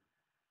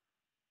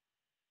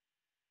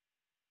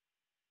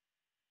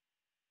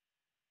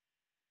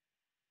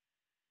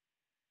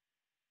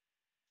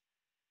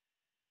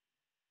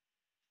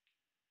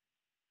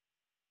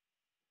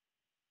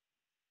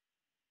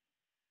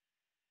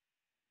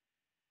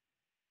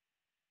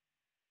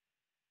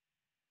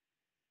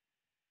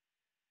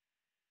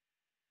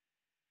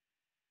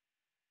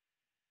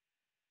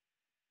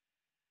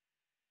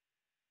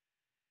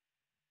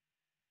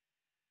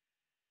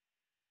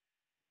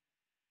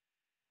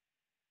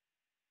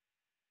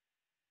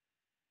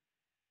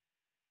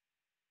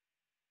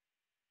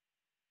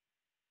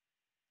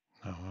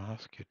 Now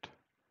ask it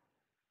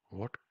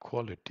what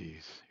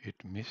qualities it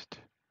missed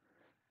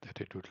that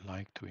it would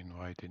like to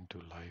invite into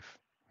life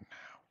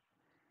now.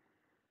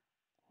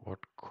 What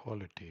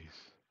qualities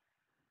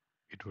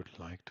it would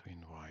like to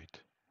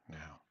invite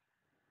now.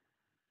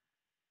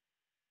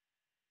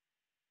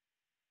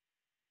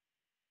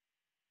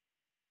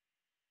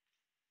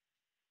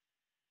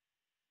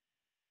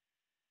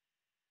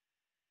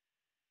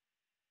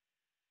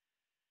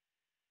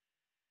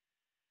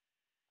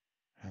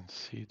 And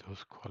see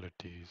those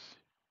qualities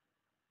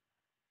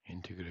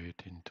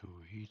integrate into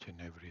each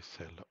and every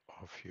cell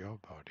of your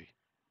body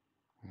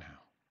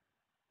now.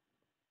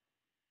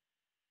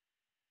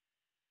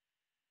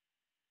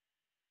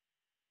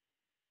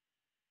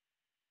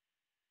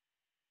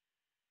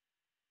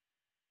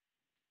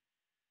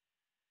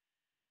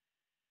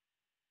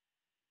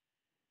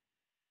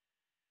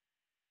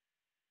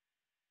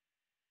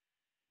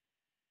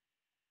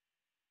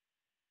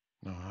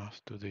 Now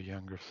ask to the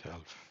younger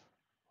self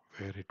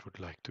where it would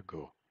like to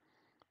go,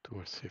 to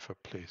a safer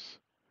place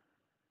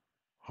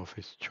of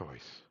its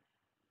choice.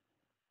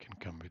 Can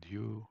come with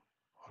you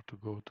or to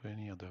go to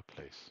any other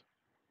place.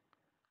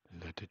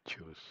 Let it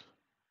choose.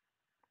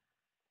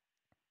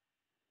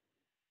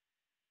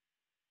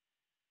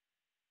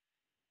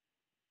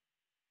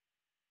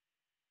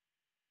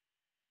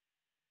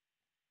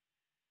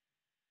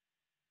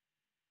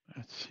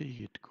 Let's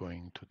see it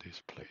going to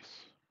this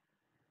place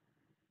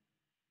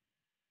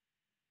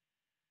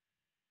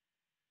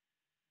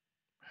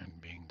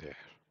and being there,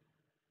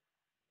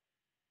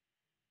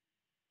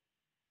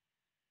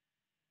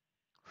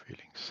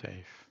 feeling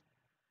safe.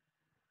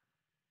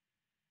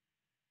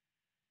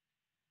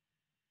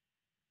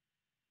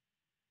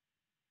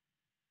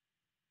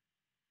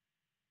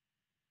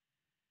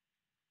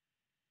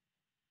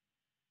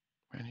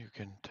 And you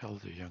can tell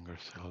the younger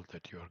self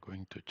that you are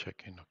going to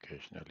check in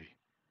occasionally.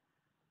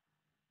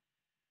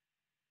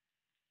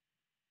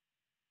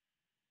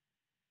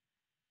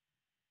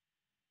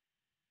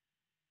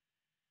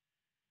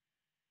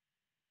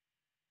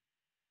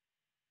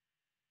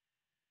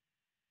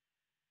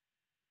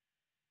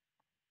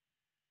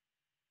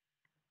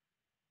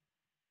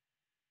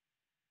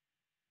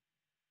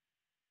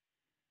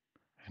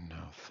 And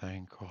now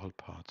thank all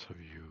parts of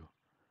you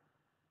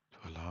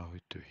to allow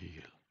it to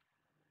heal.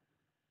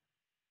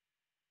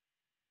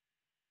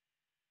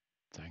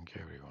 Thank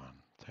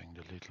everyone. Thank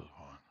the little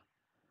one.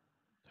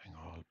 Thank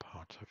all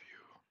parts of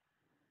you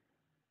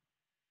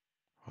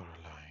for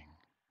allowing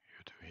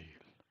you to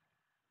heal.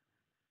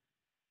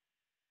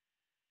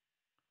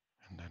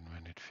 And then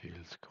when it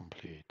feels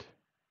complete,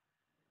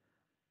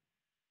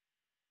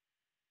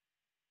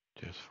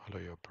 just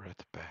follow your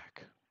breath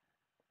back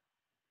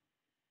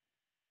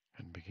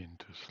and begin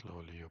to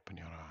slowly open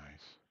your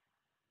eyes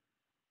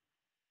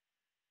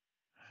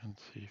and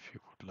see if you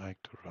would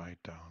like to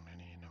write down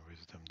any inner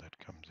wisdom that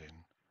comes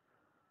in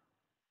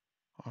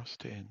or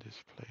stay in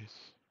this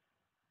place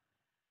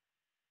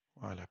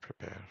while I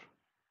prepare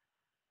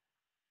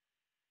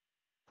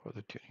for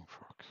the tuning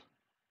forks.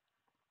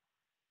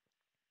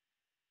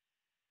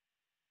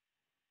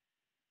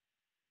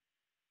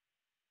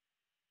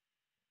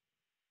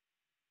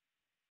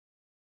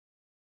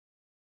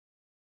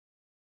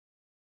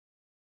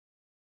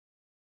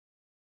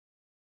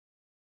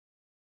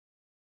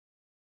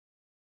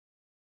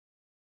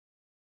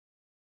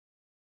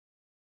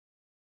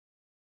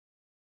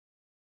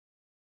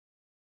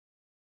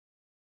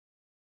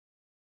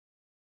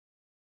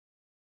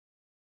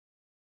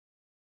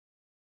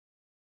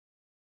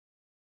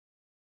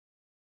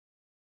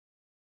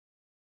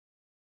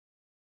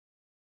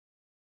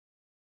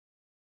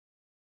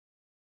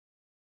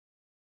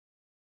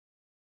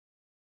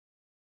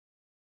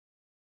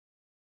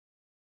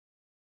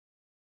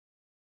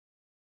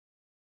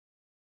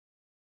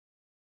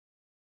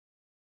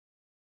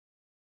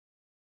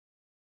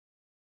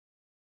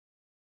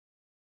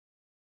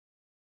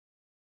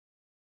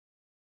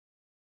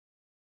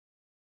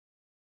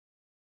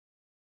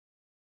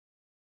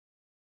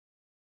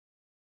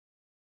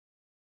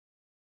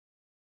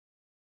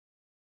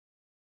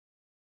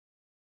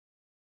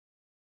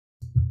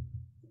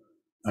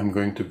 I'm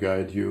going to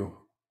guide you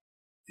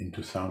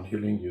into sound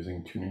healing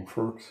using tuning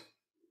forks.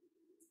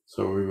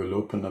 So we will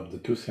open up the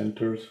two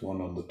centers, one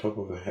on the top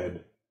of the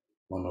head,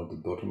 one on the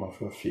bottom of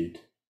our feet.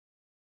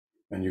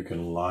 And you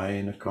can lie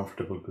in a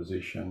comfortable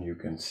position, you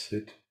can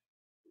sit,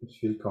 just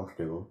feel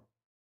comfortable.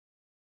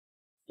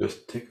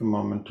 Just take a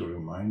moment to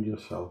remind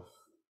yourself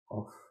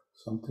of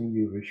something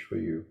you wish for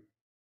you.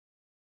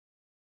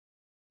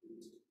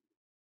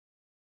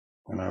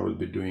 And I will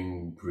be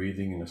doing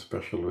breathing in a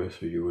special way,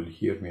 so you will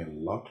hear me a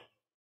lot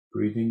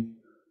breathing.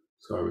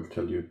 So I will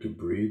tell you to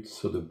breathe.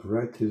 So the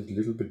breath is a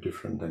little bit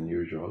different than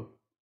usual.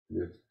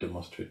 Let's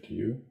demonstrate to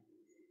you.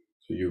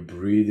 So you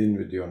breathe in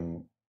with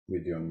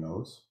your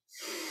nose.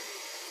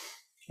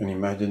 And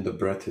imagine the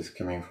breath is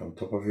coming from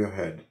top of your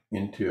head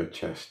into your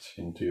chest,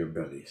 into your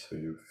belly. So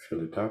you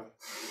fill it up.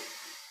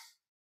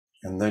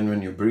 And then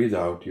when you breathe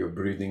out, you're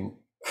breathing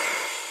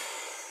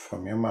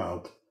from your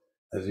mouth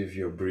as if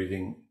you're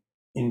breathing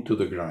into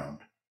the ground.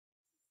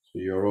 So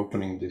you're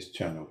opening this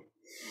channel.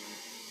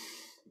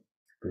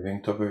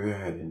 Breathing top of your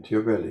head into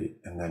your belly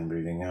and then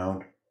breathing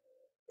out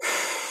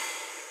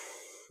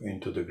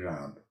into the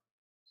ground.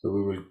 So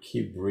we will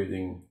keep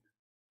breathing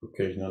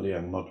occasionally.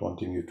 I'm not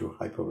wanting you to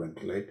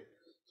hyperventilate.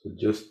 So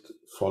just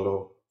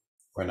follow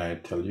when I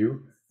tell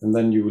you. And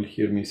then you will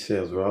hear me say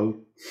as well,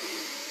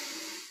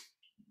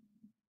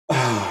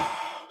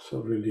 so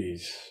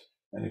release.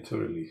 And it's a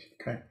release,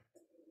 okay?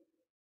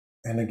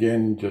 And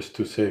again, just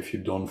to say, if you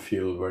don't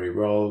feel very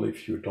well,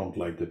 if you don't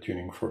like the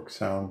tuning fork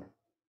sound,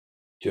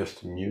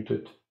 just mute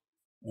it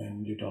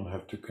and you don't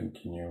have to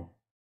continue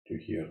to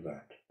hear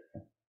that.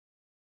 Okay?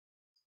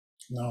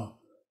 Now,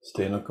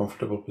 stay in a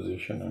comfortable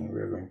position and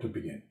we're going to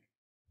begin.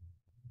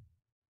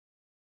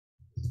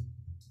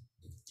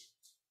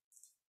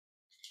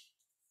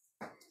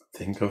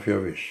 Think of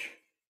your wish.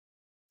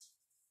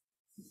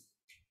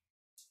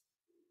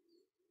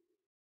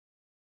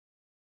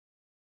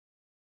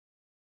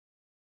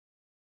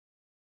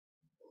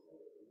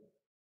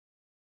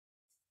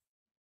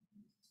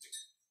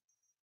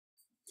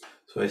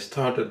 So I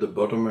start at the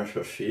bottom of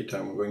your feet.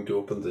 I'm going to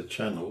open the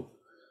channel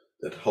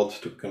that helps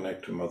to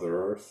connect to Mother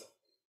Earth,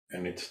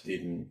 and it's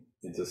in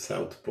the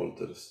South Pole,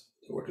 that is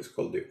what is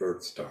called the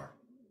Earth Star.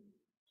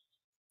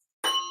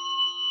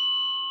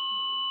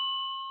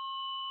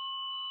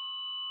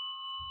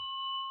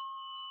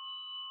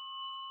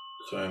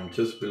 So I'm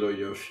just below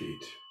your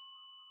feet,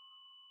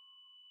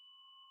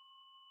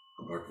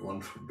 about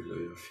 1 foot below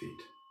your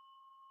feet.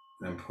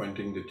 And I'm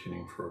pointing the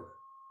tuning fork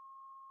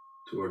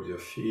toward your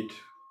feet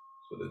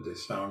so that the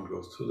sound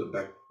goes through the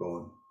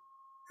backbone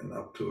and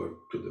up to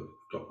the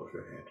top of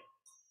your head.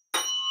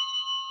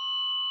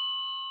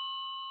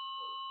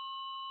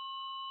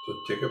 So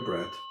take a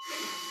breath.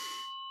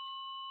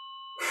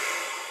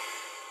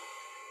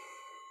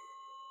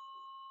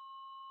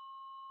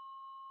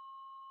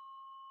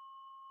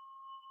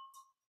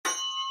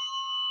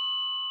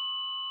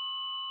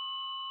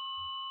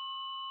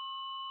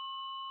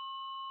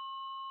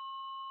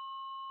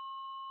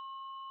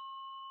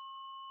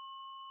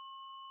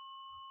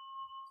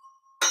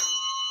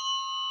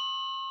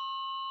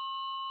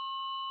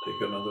 Take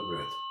another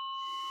breath.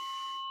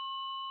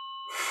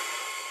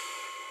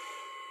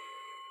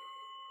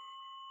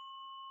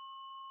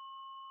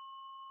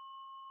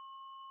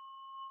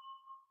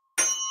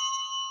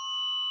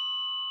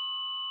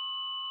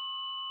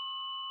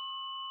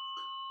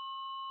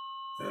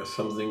 There's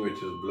something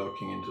which is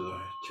blocking into the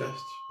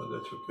chest, but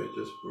that's okay,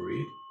 just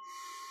breathe.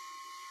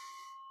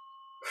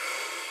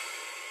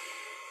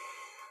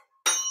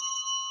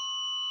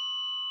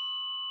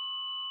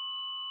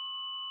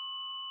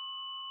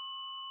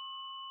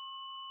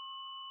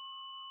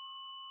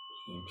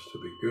 Seems to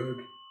be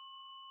good.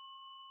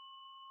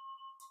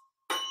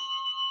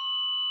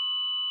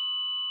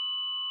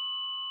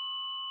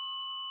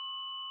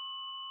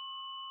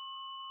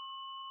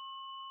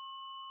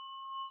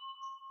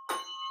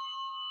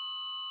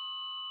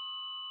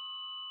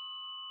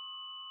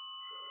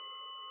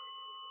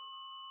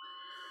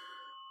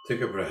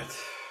 Take a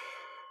breath.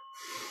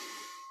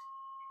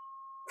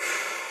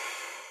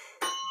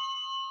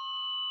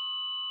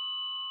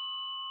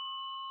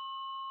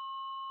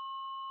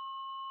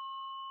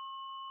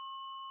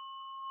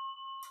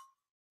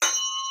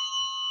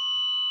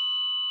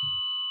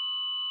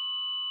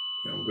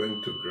 I'm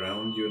going to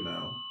ground you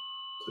now.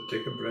 So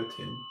take a breath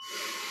in.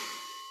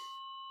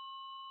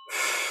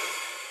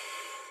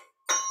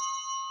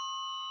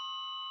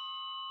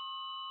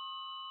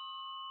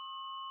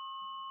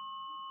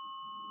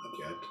 Not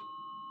yet.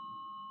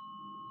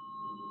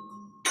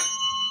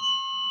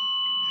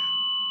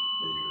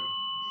 There you go.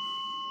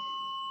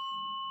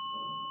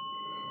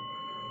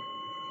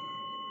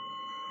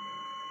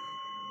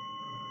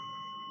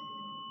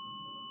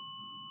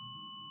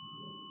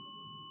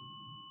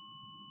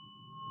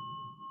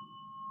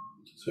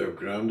 So I've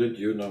grounded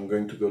you. Now I'm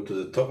going to go to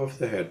the top of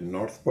the head,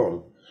 North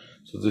Pole.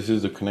 So this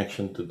is the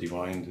connection to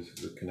divine. This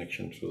is the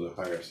connection to the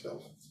higher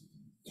self.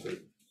 So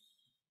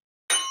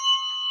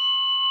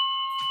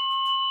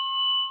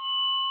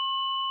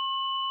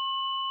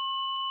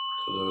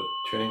the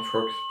tuning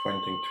fork is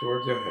pointing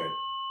towards your head,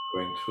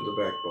 going through the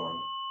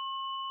backbone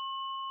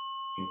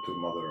into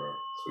Mother Earth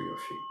through your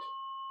feet.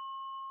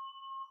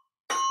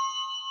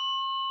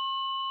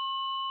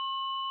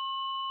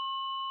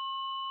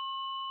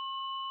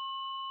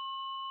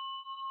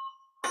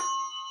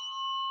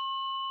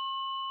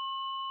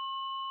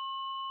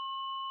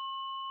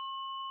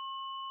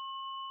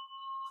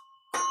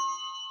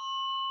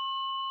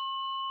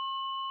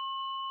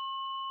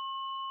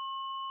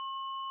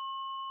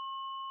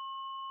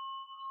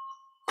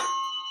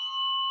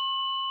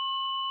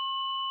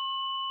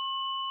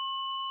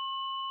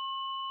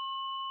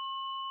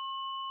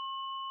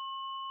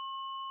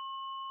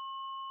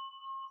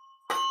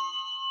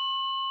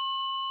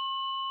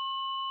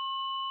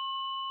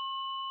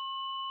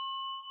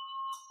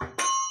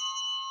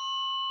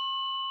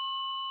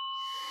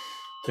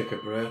 Take a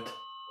breath.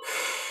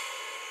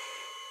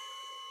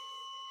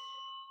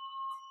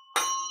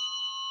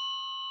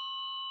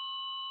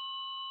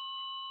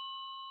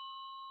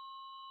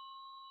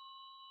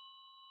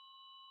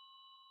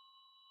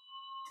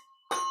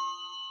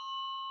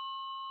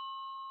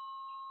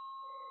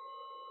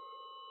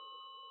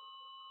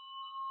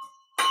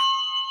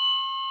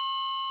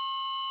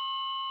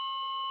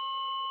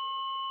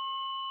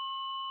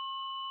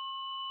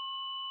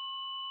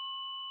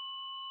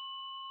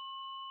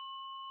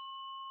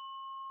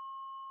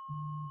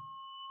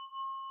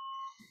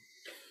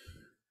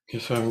 Okay,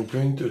 so I'm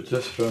going to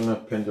just run a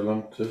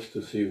pendulum just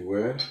to see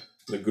where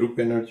the group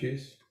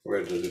energies,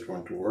 where does it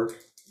want to work.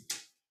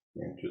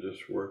 I'm going to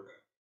just work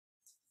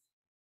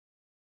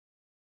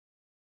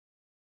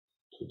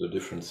to the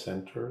different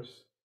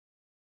centers.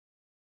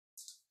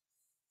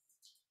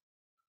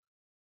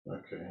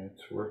 Okay,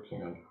 it's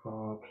working on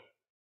heart.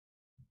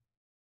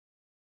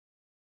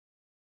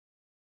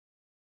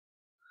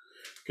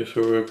 Okay, so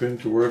we're going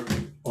to work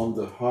on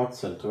the heart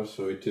center,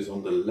 so it is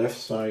on the left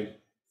side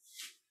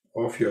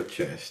of your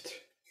chest.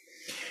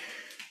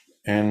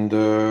 And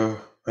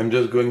I'm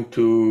just going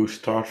to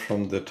start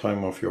from the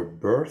time of your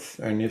birth,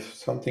 and if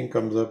something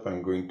comes up,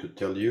 I'm going to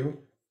tell you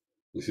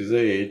this is the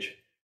age,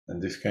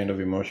 and this kind of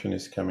emotion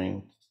is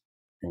coming.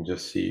 and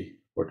just see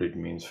what it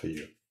means for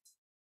you.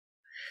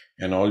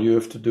 And all you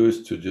have to do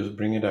is to just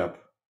bring it up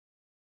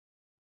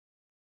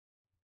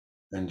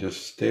and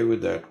just stay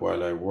with that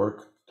while I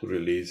work to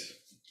release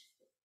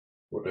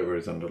whatever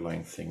is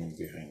underlying thing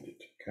behind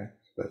it. Okay,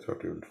 so that's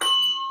what you'll do.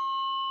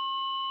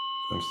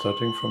 So I'm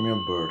starting from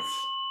your birth,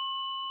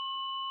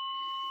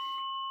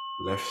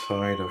 left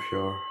side of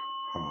your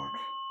heart.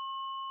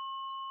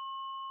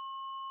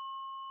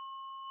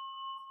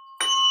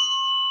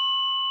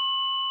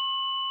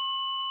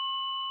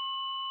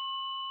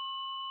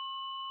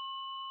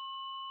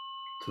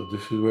 So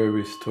this is where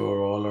we store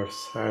all our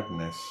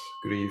sadness,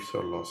 griefs,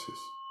 or losses.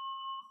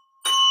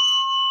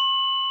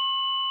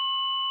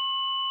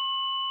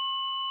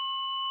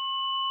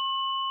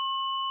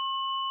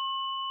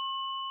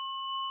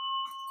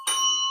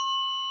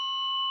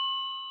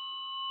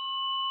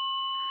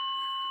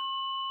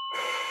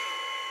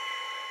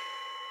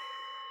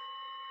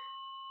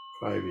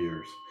 5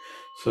 years.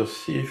 So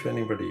see if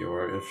anybody,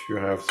 or if you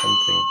have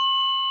something,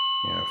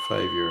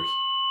 5 years,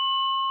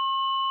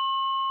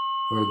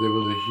 where there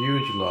was a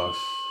huge loss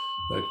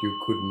that you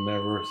could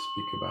never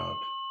speak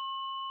about,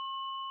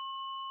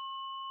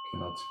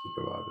 cannot speak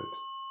about it,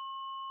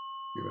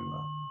 even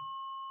now.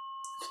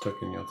 It's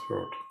stuck in your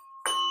throat.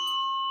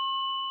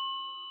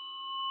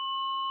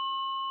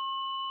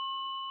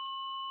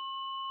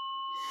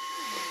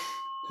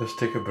 Just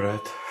take a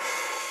breath.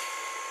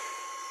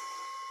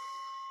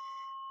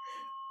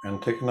 And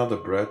take another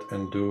breath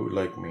and do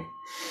like me.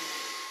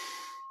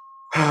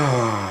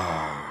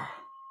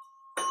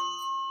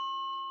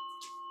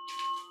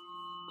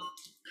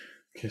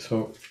 Okay,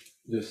 so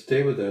just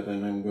stay with that,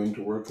 and I'm going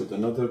to work with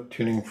another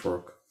tuning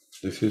fork.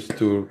 This is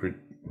to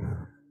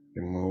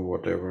remove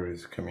whatever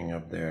is coming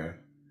up there,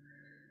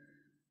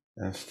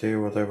 and stay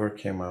whatever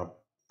came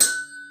up.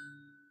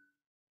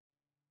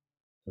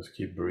 Just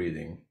keep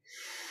breathing.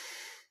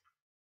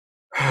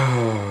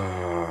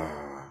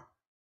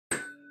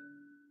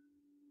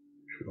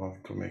 If you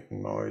want to make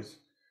noise,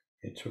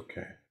 it's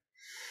okay.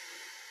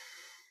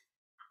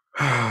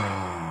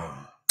 Yeah,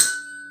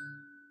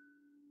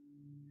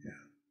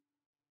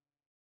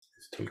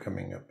 it's still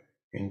coming up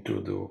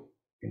into the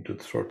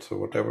throat, so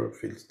whatever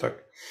feels stuck.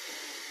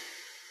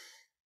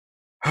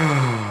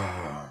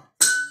 That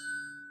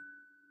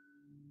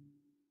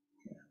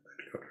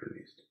got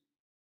released.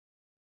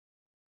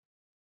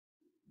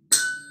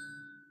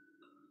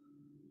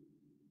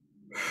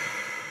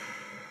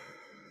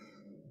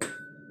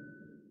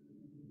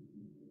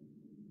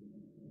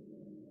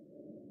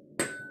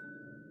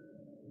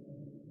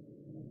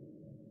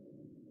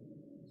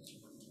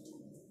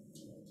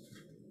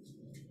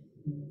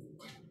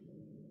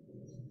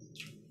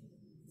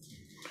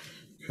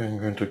 Okay, I'm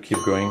going to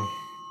keep going.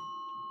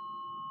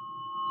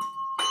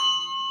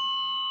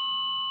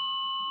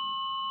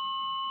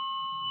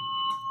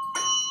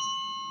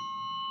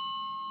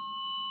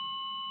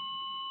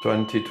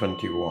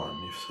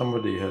 2021. If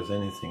somebody has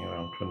anything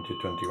around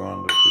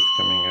 2021 that is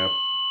coming up,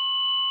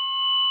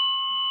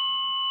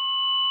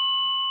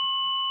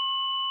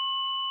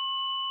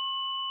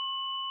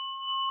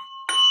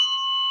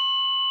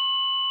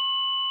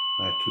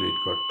 actually it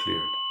got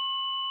cleared.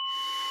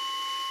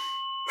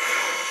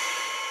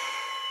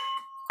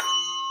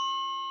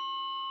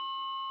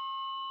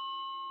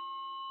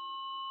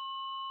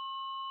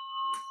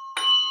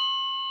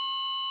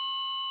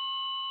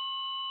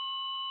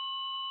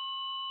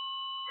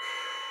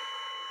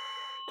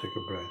 Take a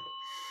breath.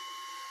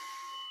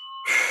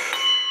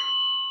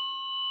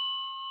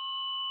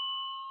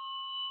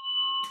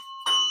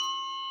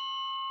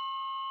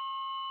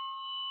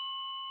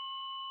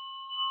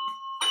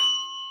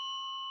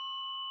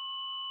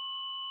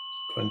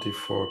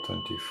 '24,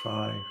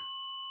 '25.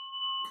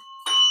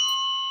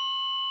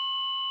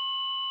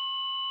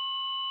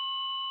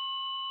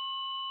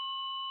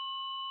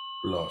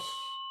 Loss.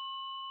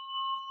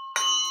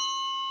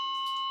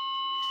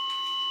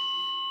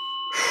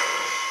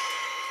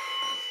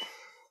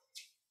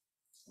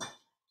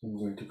 I'm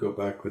going to go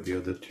back with the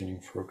other tuning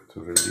fork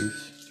to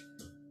release.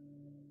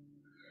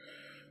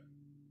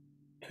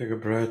 Take a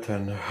breath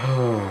and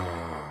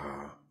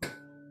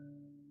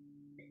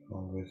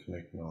always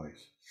make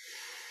noise.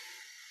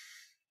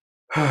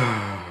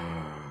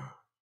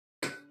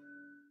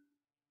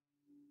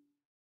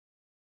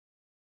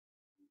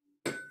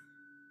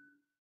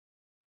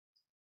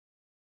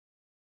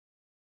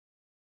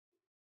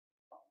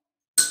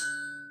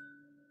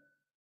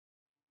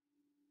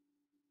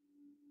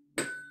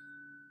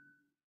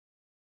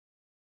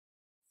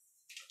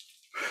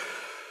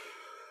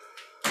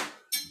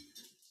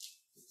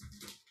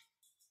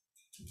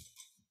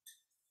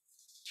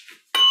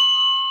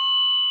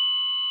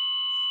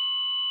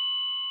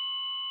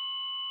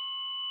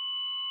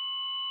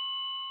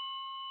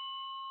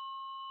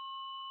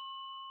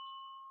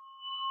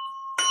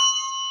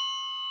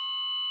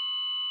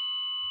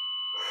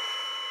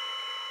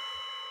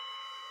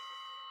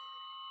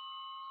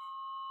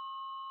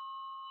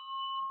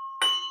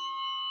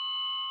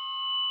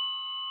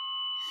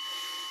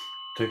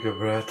 Take a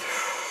breath.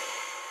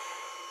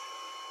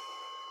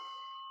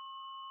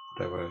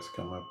 Whatever has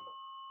come up,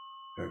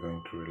 We're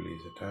going to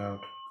release it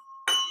out.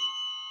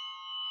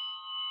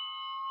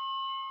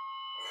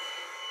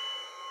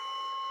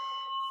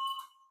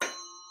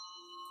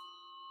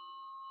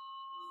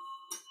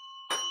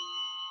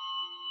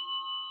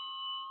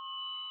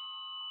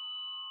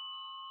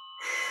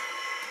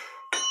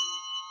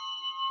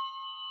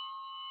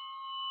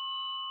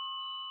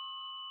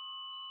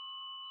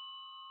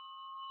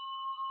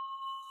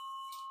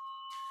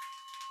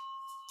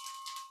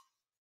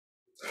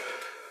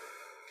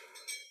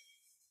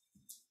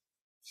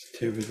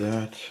 Stay with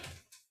that.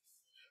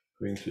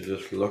 I'm going to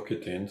just lock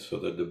it in so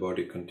that the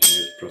body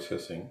continues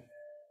processing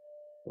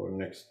for the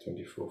next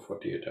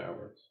 24-48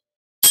 hours.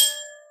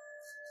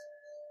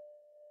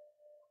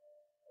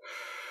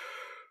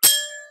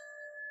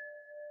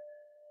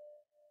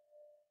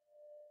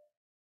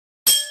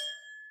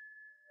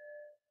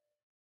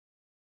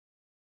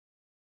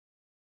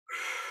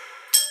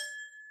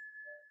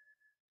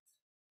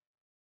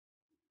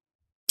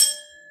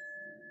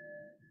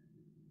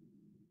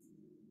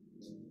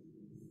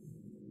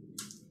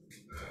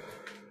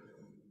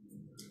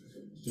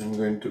 I'm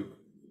going to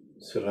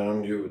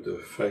surround you with the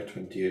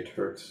 528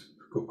 hertz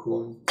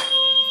cocoon.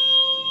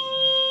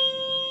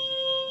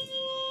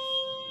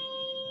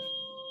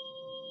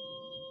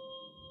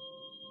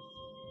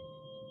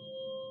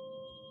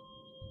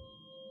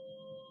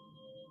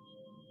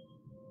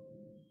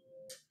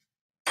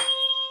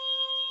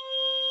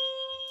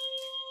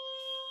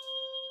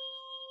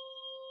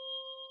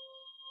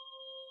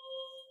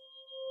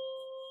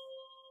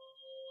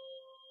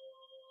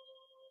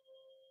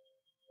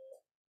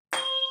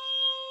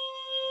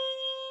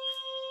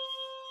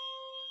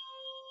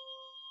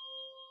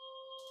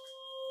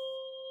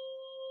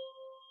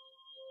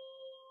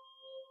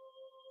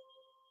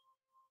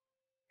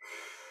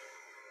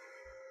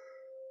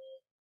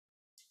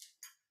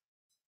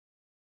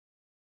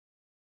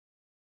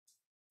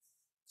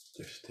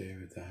 Just stay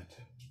with that.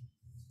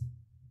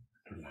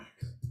 Relax.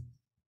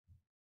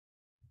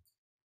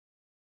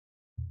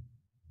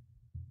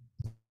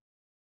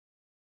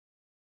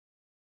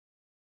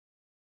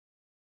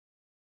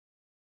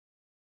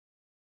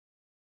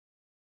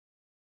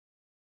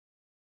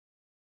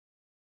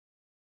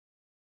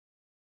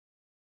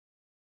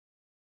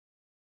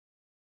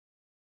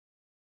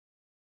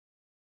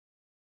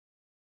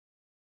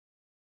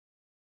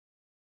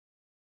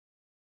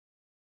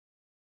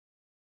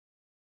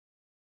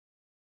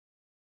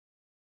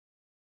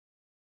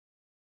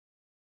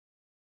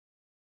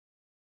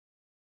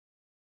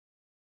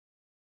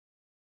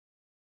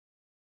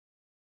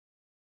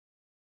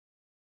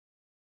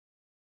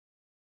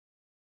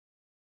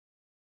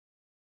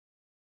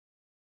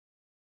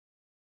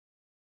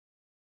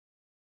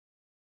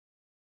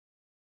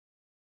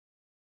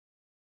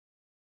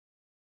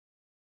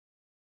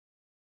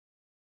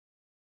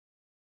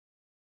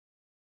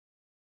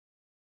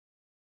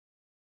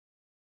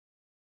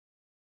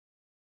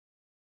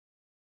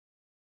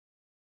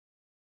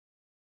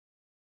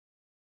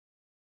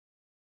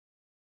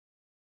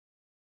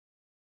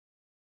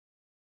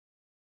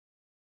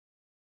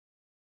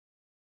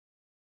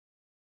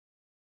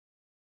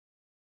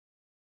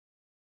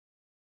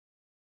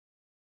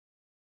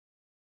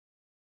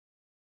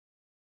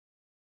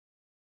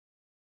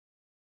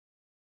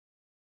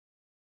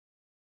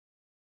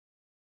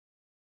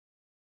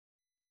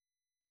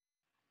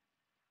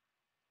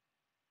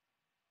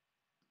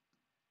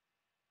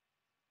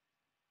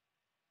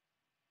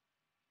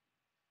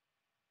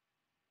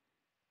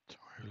 So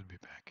we'll be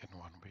back in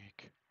 1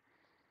 week.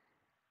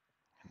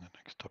 And the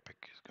next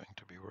topic is going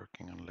to be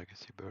working on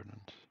legacy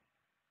burdens.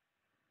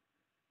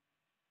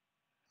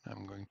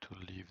 I'm going to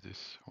leave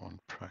this one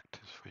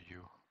practice for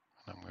you,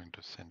 and I'm going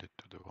to send it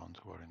to the ones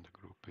who are in the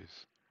group.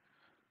 Is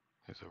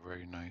a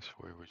very nice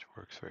way which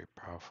works very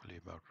powerfully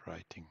about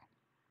writing.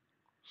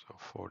 So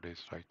 4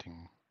 days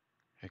writing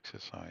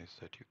exercise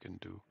that you can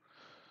do.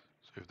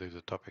 So if there's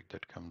a topic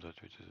that comes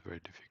up which is very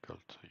difficult,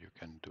 so you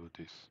can do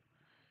this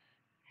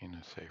in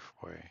a safe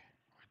way,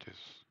 which is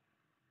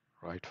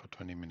write for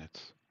 20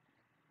 minutes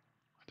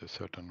with a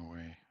certain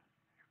way.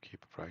 You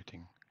keep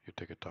writing, you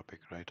take a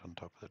topic, write on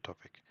top of the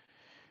topic,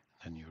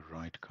 then you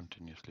write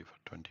continuously for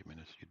 20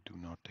 minutes. You do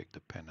not take the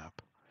pen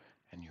up,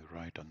 and you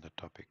write on the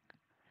topic.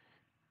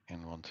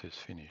 And once it's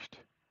finished,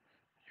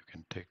 you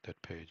can take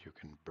that page, you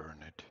can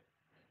burn it,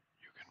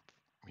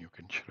 you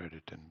can shred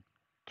it and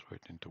throw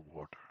it into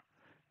water,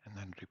 and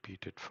then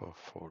repeat it for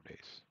 4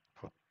 days,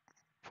 for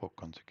 4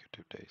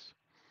 consecutive days.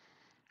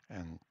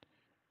 And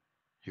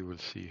you will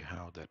see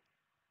how that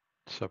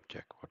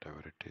subject, whatever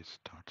it is,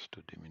 starts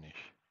to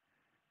diminish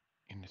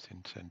in its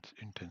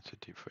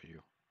intensity for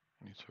you.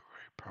 And it's a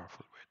very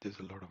powerful way. There's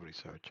a lot of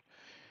research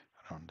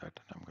around that,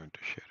 and I'm going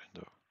to share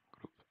in the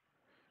group.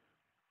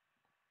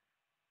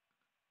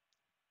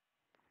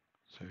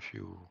 So if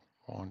you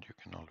want, you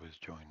can always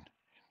join